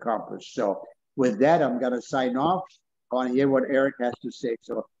helps you accomplish. So with that, I'm going to sign off. I want to hear what Eric has to say.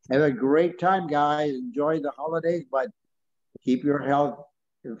 So have a great time, guys. Enjoy the holidays, but keep your health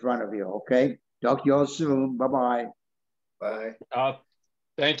in front of you, okay? Talk to you all soon. Bye-bye. Bye.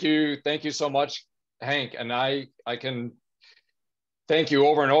 Thank you. Thank you so much, Hank. And I can thank you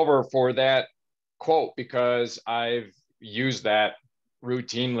over and over for that quote, because I've used that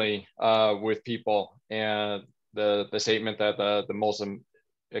routinely with people. And the statement that the most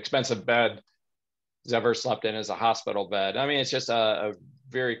expensive bed he's ever slept in is a hospital bed. I mean, it's just a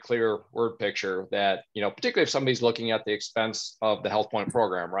very clear word picture that, you know, particularly if somebody's looking at the expense of the HealthPointe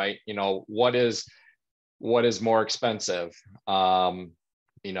program, right? You know, what is more expensive?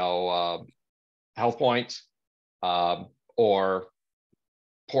 You know, HealthPointe or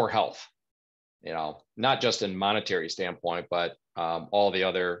poor health, you know, not just in monetary standpoint, but all the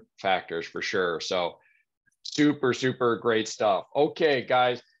other factors for sure. So super, super great stuff. Okay,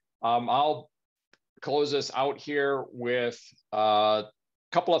 guys, I'll close this out here with a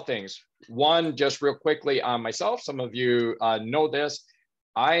couple of things. One, just real quickly on myself, some of you know this,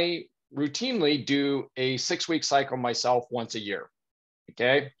 I routinely do a 6-week cycle myself once a year,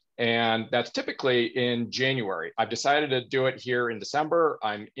 okay? And that's typically in January. I've decided to do it here in December.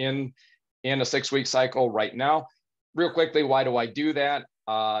 I'm in a 6-week cycle right now. Real quickly, why do I do that?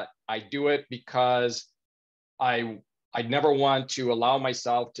 I do it because I never want to allow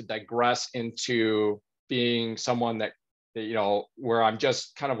myself to digress into being someone that, you know, where I'm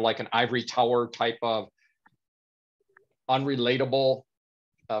just kind of like an ivory tower type of unrelatable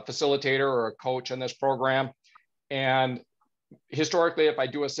facilitator or a coach in this program. And historically, if I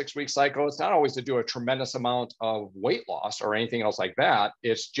do a 6-week cycle, it's not always to do a tremendous amount of weight loss or anything else like that.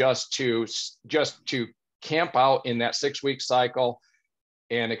 It's just to camp out in that 6-week cycle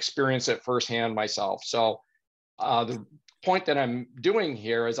and experience it firsthand myself. So the point that I'm doing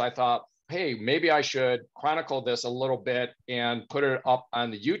here is I thought, hey, maybe I should chronicle this a little bit and put it up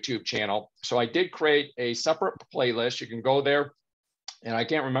on the YouTube channel. So I did create a separate playlist. You can go there, and I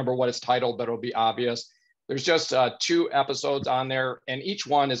can't remember what it's titled, but it'll be obvious. There's just 2 episodes on there, and each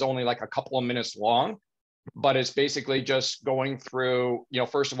one is only like a couple of minutes long, but it's basically just going through, you know,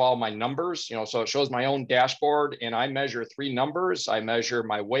 first of all, my numbers, you know, so it shows my own dashboard, and I measure 3 numbers. I measure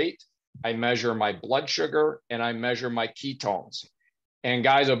my weight, I measure my blood sugar, and I measure my ketones. And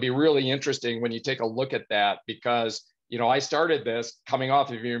guys, it'll be really interesting when you take a look at that, because, you know, I started this coming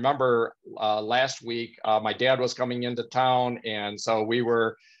off, if you remember last week, my dad was coming into town. And so we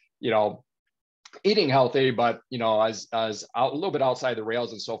were, you know, eating healthy, but, you know, as a little bit outside the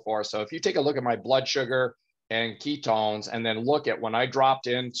rails and so forth. So if you take a look at my blood sugar and ketones, and then look at when I dropped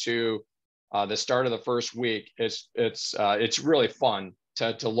into the start of the first week, it's really fun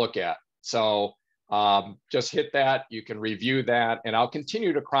to look at. So just hit that. You can review that, and I'll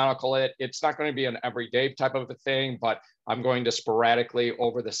continue to chronicle it. It's not going to be an everyday type of a thing, but I'm going to sporadically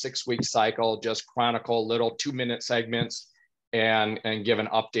over the 6-week cycle just chronicle little 2-minute segments and give an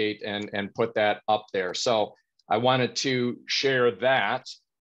update and put that up there. So I wanted to share that.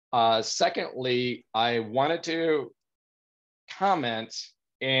 Secondly, I wanted to comment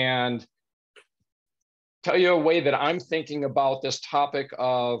and tell you a way that I'm thinking about this topic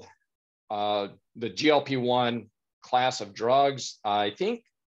of the GLP-1 class of drugs. I think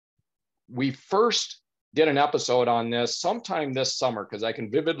we first did an episode on this sometime this summer, because I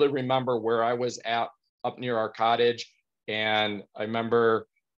can vividly remember where I was at up near our cottage. And I remember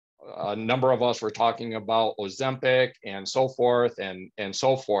a number of us were talking about Ozempic and so forth and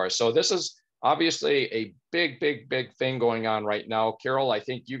so forth. So this is obviously a big thing going on right now. Carol, I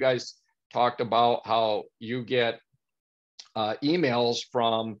think you guys talked about how you get emails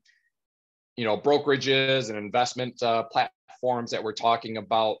from, you know, brokerages and investment platforms that were talking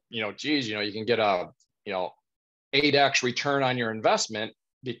about, you know, geez, you know, you can get a, you know, 8x return on your investment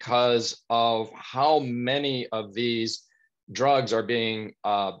because of how many of these drugs are being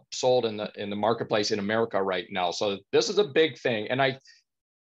sold in the marketplace in America right now. So this is a big thing. And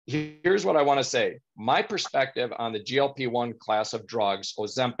here's what I want to say. My perspective on the GLP-1 class of drugs,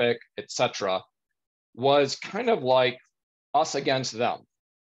 Ozempic, etc., was kind of like us against them.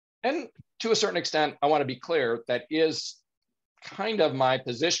 And to a certain extent, I want to be clear, that is kind of my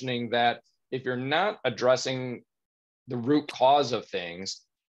positioning, that if you're not addressing the root cause of things,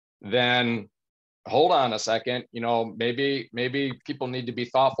 then hold on a second, you know, maybe people need to be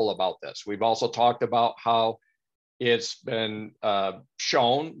thoughtful about this. We've also talked about how it's been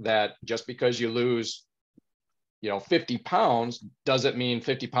shown that just because you lose, you know, 50 pounds, does it mean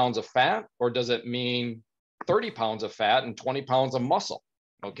 50 pounds of fat, or does it mean 30 pounds of fat and 20 pounds of muscle?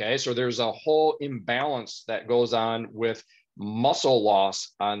 Okay, so there's a whole imbalance that goes on with muscle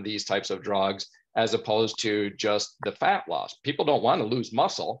loss on these types of drugs, as opposed to just the fat loss. People don't want to lose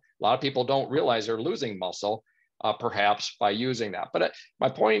muscle. A lot of people don't realize they're losing muscle, perhaps by using that. But my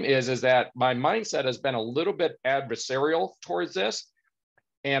point is that my mindset has been a little bit adversarial towards this.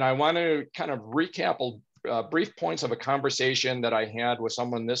 And I want to kind of recap brief points of a conversation that I had with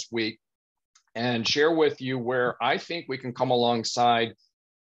someone this week and share with you where I think we can come alongside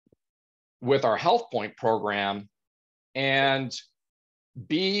with our HealthPointe program and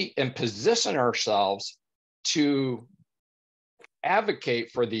be and position ourselves to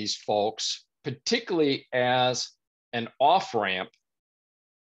advocate for these folks, particularly as an off-ramp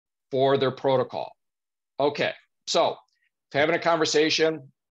for their protocol. Okay, so having a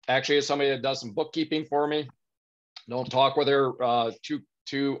conversation, actually as somebody that does some bookkeeping for me, don't talk with her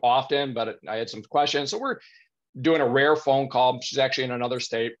too often, but I had some questions. So we're doing a rare phone call. She's actually in another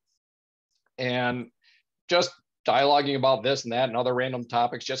state, and just dialoguing about this and that and other random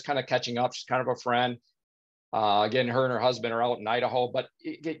topics, just kind of catching up. She's kind of a friend. Again, her and her husband are out in Idaho, but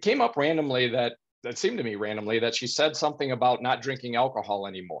it came up randomly that seemed to me randomly that she said something about not drinking alcohol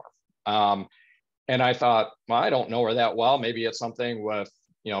anymore. And I thought, well, I don't know her that well. Maybe it's something with,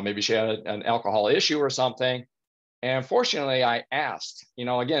 maybe she had an alcohol issue or something. And fortunately, I asked,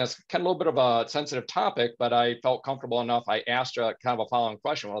 again, it's kind of a little bit of a sensitive topic, but I felt comfortable enough. I asked her kind of a following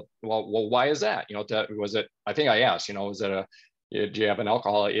question. Well, why is that? Was it, I think I asked, was it do you have an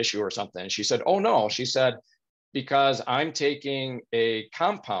alcohol issue or something? And she said, oh, no. She said, because I'm taking a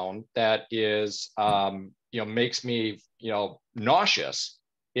compound that is, makes me, nauseous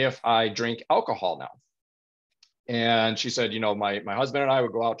if I drink alcohol now. And she said, my husband and I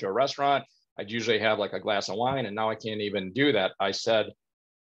would go out to a restaurant. I'd usually have like a glass of wine, and now I can't even do that. I said,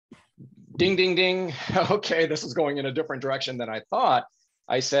 ding, ding, ding. Okay, this is going in a different direction than I thought.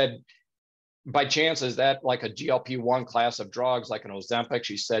 I said, by chance, is that like a GLP-1 class of drugs, like an Ozempic?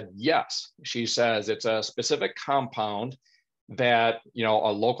 She said, yes. She says it's a specific compound that,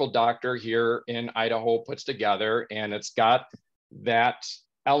 a local doctor here in Idaho puts together, and it's got that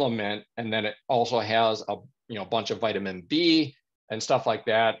element. And then it also has a, bunch of vitamin B and stuff like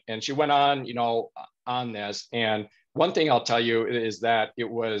that. And she went on, on this. And one thing I'll tell you is that it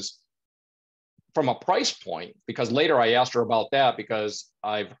was from a price point, because later I asked her about that, because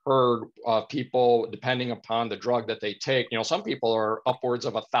I've heard of people, depending upon the drug that they take, some people are upwards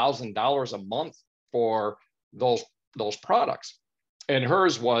of $1,000 a month for those products. And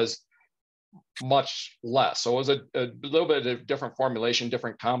hers was much less. So it was a little bit of different formulation,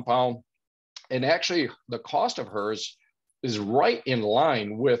 different compound. And actually the cost of hers is right in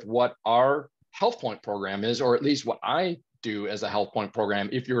line with what our HealthPointe program is, or at least what I do as a HealthPointe program,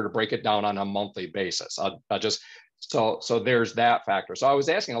 if you were to break it down on a monthly basis. So there's that factor. So I was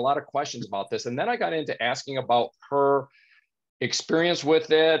asking a lot of questions about this, and then I got into asking about her experience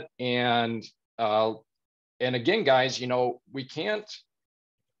with it. And again, guys, we can't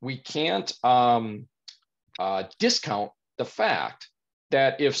discount the fact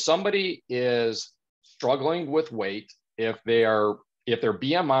that if somebody is struggling with weight, if their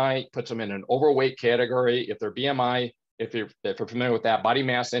BMI puts them in an overweight category, if their BMI, if you're familiar with that, body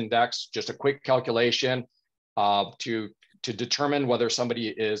mass index, just a quick calculation to determine whether somebody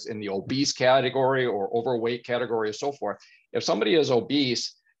is in the obese category or overweight category or so forth. If somebody is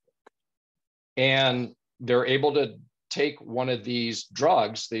obese and they're able to take one of these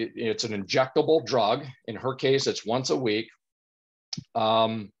drugs, it's an injectable drug. In her case, it's once a week.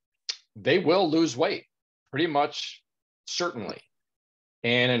 They will lose weight, pretty much certainly.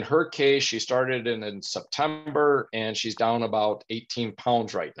 And in her case, she started in September, and she's down about 18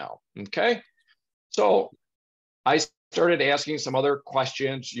 pounds right now. Okay. So I started asking some other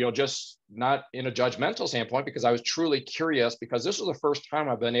questions, just not in a judgmental standpoint, because I was truly curious, because this was the first time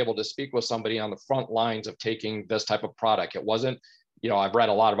I've been able to speak with somebody on the front lines of taking this type of product. It wasn't, I've read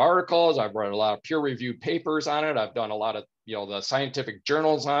a lot of articles, I've read a lot of peer-reviewed papers on it. I've done a lot of, the scientific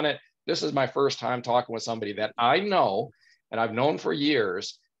journals on it. This is my first time talking with somebody that I know and I've known for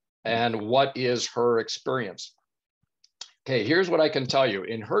years, and what is her experience. Okay, here's what I can tell you.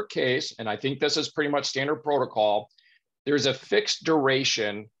 In her case, and I think this is pretty much standard protocol, there's a fixed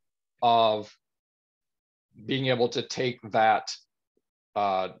duration of being able to take that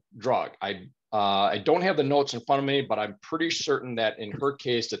drug. I don't have the notes in front of me, but I'm pretty certain that in her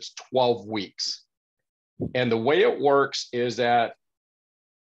case, it's 12 weeks. And the way it works is that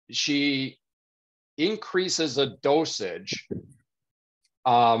she increases a dosage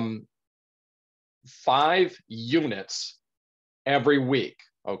 5 units every week.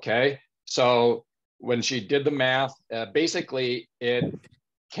 Okay. So when she did the math, basically it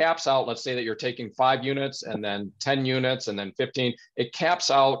caps out, let's say that you're taking 5 units and then 10 units and then 15, it caps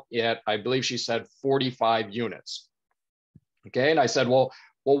out at, I believe she said 45 units. Okay. And I said, well,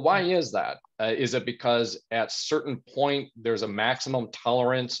 why is that? Is it because at certain point there's a maximum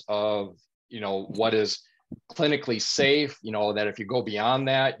tolerance of, what is clinically safe, that if you go beyond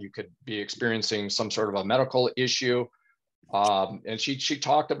that, you could be experiencing some sort of a medical issue. And she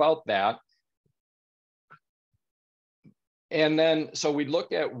talked about that. And then, so we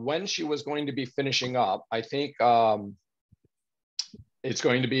looked at when she was going to be finishing up. I think it's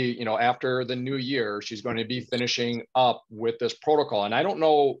going to be, you know, after the new year, she's going to be finishing up with this protocol. And I don't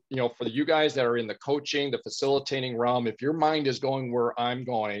know, you know, for you guys that are in the coaching, the facilitating realm, if your mind is going where I'm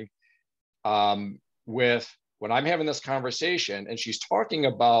going with when I'm having this conversation and she's talking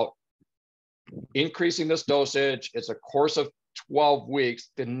about increasing this dosage, it's a course of 12 weeks.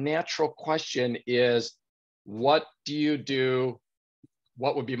 The natural question is, what do you do?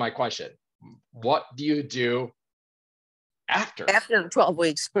 What would be my question? What do you do after the 12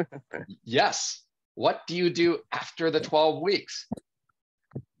 weeks? Yes. What do you do after the 12 weeks?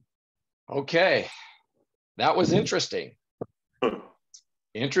 Okay. That was interesting.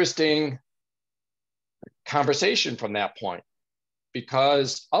 Interesting conversation from that point,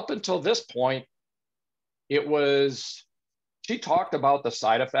 because up until this point, it was, she talked about the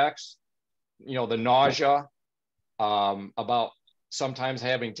side effects, you know, the nausea, about sometimes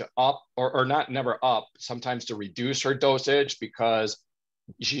having to up or not never up, sometimes to reduce her dosage, because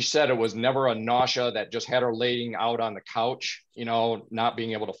she said it was never a nausea that just had her laying out on the couch, you know, not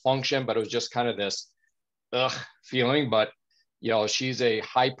being able to function, but it was just kind of this feeling. But, you know, she's a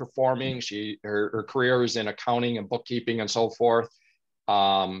high performing, her career is in accounting and bookkeeping and so forth.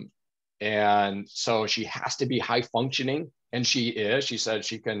 And so she has to be high functioning, and she is. She said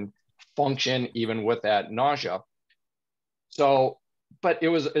she can function even with that nausea. So, but it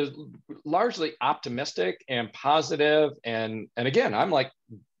was largely optimistic and positive. And again, I'm like,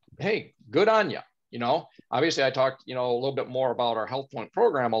 hey, good on you. You know, obviously I talked, you know, a little bit more about our HealthPointe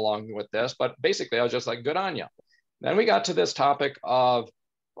program along with this, but basically I was just like, good on you. Then we got to this topic of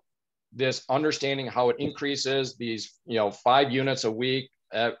this understanding how it increases these, you know, 5 units a week,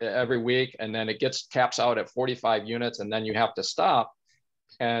 every week, and then it caps out at 45 units, and then you have to stop.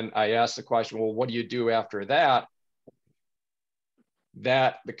 And I asked the question, well, what do you do after that?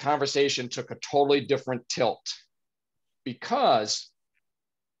 That the conversation took a totally different tilt, because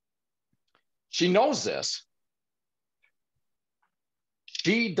she knows this.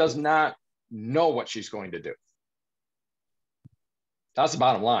 She does not know what she's going to do. That's the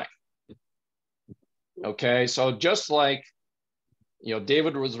bottom line. Okay, so just like, you know,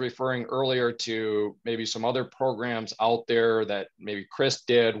 David was referring earlier to maybe some other programs out there that maybe Chris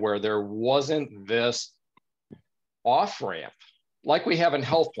did, where there wasn't this off-ramp like we have in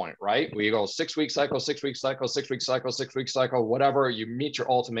HealthPointe, right? We go 6-week cycle, 6-week cycle, 6-week cycle, 6-week cycle, whatever, you meet your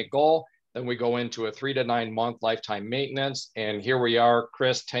ultimate goal. Then we go into a 3 to 9 month lifetime maintenance. And here we are,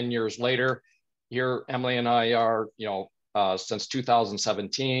 Chris, 10 years later. Here, Emily and I are, you know, since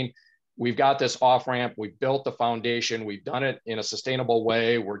 2017. We've got this off-ramp. We've built the foundation. We've done it in a sustainable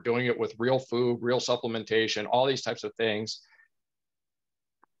way. We're doing it with real food, real supplementation, all these types of things.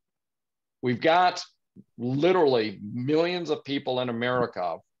 We've got literally millions of people in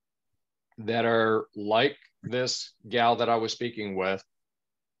America that are like this gal that I was speaking with.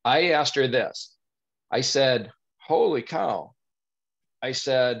 I asked her this. I said, holy cow. I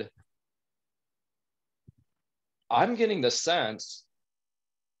said, I'm getting the sense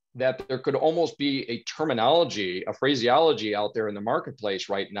that there could almost be a terminology, a phraseology out there in the marketplace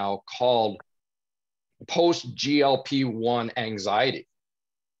right now called post GLP-1 anxiety.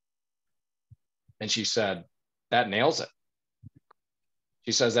 And she said, that nails it.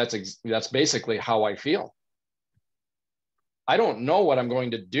 She says, that's basically how I feel. I don't know what I'm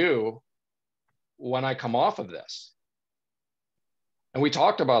going to do when I come off of this. And we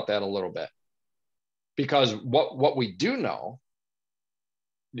talked about that a little bit, because what we do know,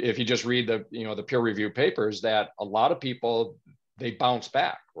 if you just read the, you know, the peer review papers, that a lot of people, they bounce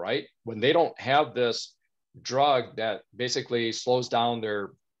back, right? When they don't have this drug that basically slows down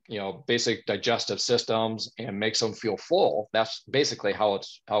their, you know, basic digestive systems and makes them feel full. That's basically how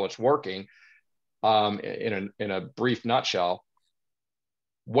it's working, in a brief nutshell.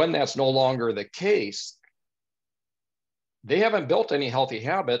 When that's no longer the case, they haven't built any healthy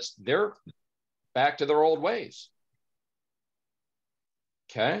habits. They're back to their old ways.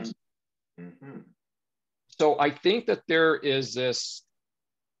 Okay. Mm-hmm. So I think that there is this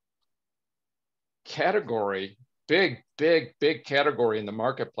category, big category in the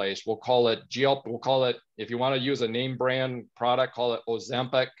marketplace. We'll call it GLP. We'll call it, if you want to use a name brand product, call it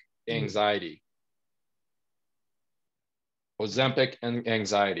Ozempic anxiety. Ozempic and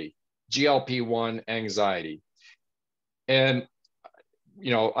anxiety, GLP-1 anxiety. And,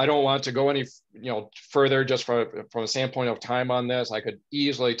 you know, I don't want to go any, you know, further just from a standpoint of time on this. I could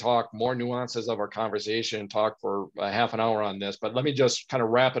easily talk more nuances of our conversation, talk for a half an hour on this, but let me just kind of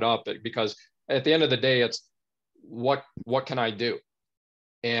wrap it up, because at the end of the day, it's what can I do?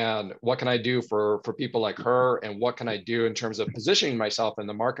 and what can I do for people like her, and what can I do in terms of positioning myself in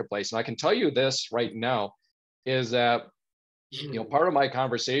the marketplace. And I can tell you this right now is that, you know, part of my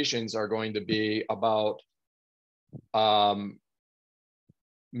conversations are going to be about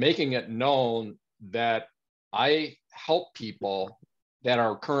making it known that I help people that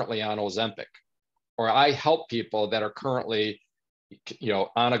are currently on Ozempic, or I help people that are currently, you know,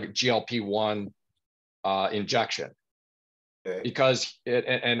 on a GLP-1 injection. Okay. Because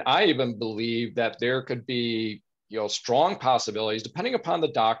and I even believe that there could be, you know, strong possibilities depending upon the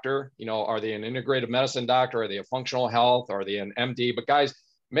doctor. You know, are they an integrative medicine doctor? Are they a functional health? Are they an MD? But guys,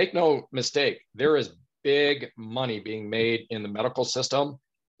 make no mistake, there is big money being made in the medical system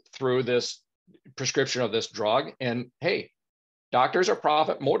through this prescription of this drug. And hey, doctors are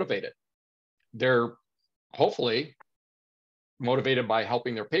profit motivated. They're hopefully motivated by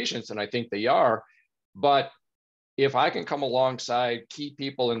helping their patients, and I think they are. But if I can come alongside key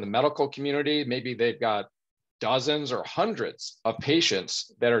people in the medical community, maybe they've got dozens or hundreds of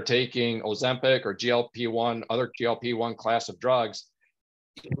patients that are taking Ozempic or GLP-1, other GLP-1 class of drugs,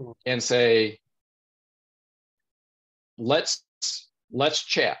 and say, let's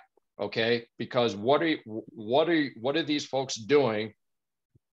chat, okay? Because what are these folks doing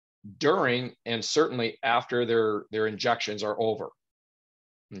during and certainly after their injections are over,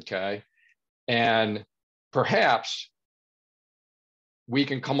 okay? And perhaps we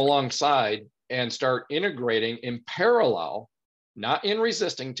can come alongside and start integrating in parallel, not in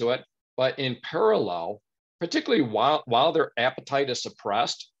resisting to it, but in parallel, particularly while their appetite is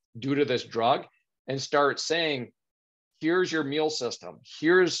suppressed due to this drug, and start saying, here's your meal system,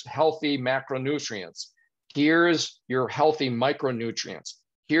 here's healthy macronutrients, here's your healthy micronutrients,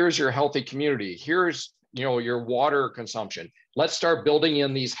 here's your healthy community, here's, you know, your water consumption. Let's start building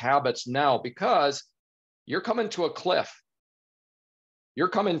in these habits now, because you're coming to a cliff. You're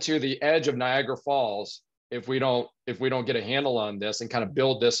coming to the edge of Niagara Falls if we don't get a handle on this and kind of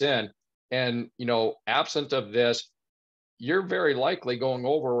build this in. And, you know, absent of this, you're very likely going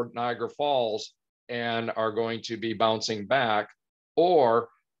over Niagara Falls and are going to be bouncing back. Or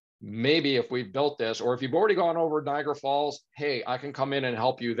maybe if we've built this, or if you've already gone over Niagara Falls, hey, I can come in and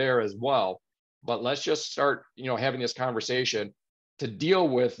help you there as well. But let's just start, you know, having this conversation to deal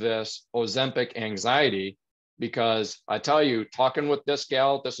with this Ozempic anxiety. Because I tell you, talking with this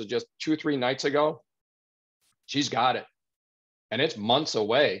gal, this was just 2-3 nights ago, she's got it. And it's months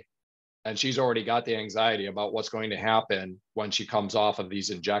away. And she's already got the anxiety about what's going to happen when she comes off of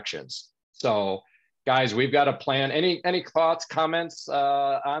these injections. So guys, we've got a plan. Any thoughts, comments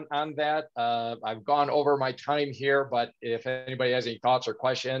on that? I've gone over my time here, but if anybody has any thoughts or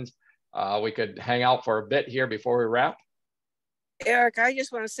questions, we could hang out for a bit here before we wrap. Eric, I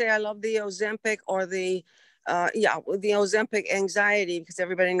just want to say I love the Ozempic, or the Ozempic anxiety, because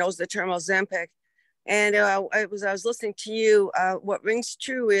everybody knows the term Ozempic. And I was listening to you. What rings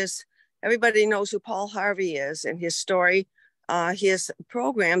true is everybody knows who Paul Harvey is and his story, his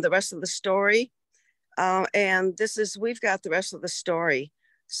program, The Rest of the Story. And we've got the rest of the story.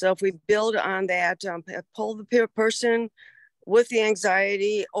 So if we build on that, pull the person with the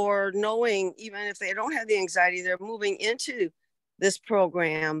anxiety, or knowing even if they don't have the anxiety, they're moving into this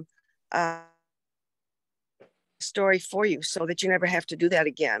program, story for you, so that you never have to do that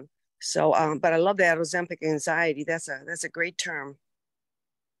again. So, but I love that Ozempic anxiety. That's a great term.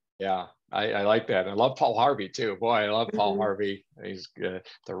 Yeah, I like that. I love Paul Harvey too. Boy, I love Paul Harvey. He's good.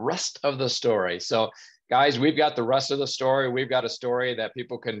 The rest of the story. So guys, we've got the rest of the story. We've got a story that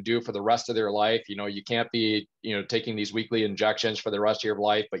people can do for the rest of their life. You know, you can't be, you know, taking these weekly injections for the rest of your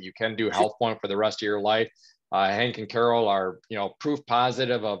life, but you can do HealthPointe for the rest of your life. Hank and Carol are, you know, proof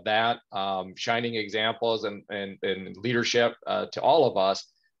positive of that, shining examples and leadership to all of us.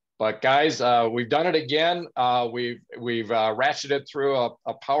 But guys, we've done it again. We've ratcheted through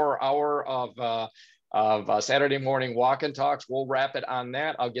a power hour of Saturday morning walk and talks. We'll wrap it on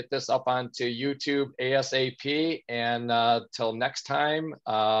that. I'll get this up onto YouTube ASAP. And till next time,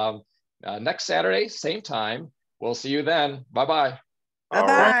 next Saturday, same time. We'll see you then. Bye-bye.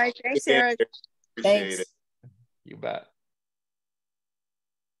 Bye-bye. Thanks, Eric. Thanks. You bet.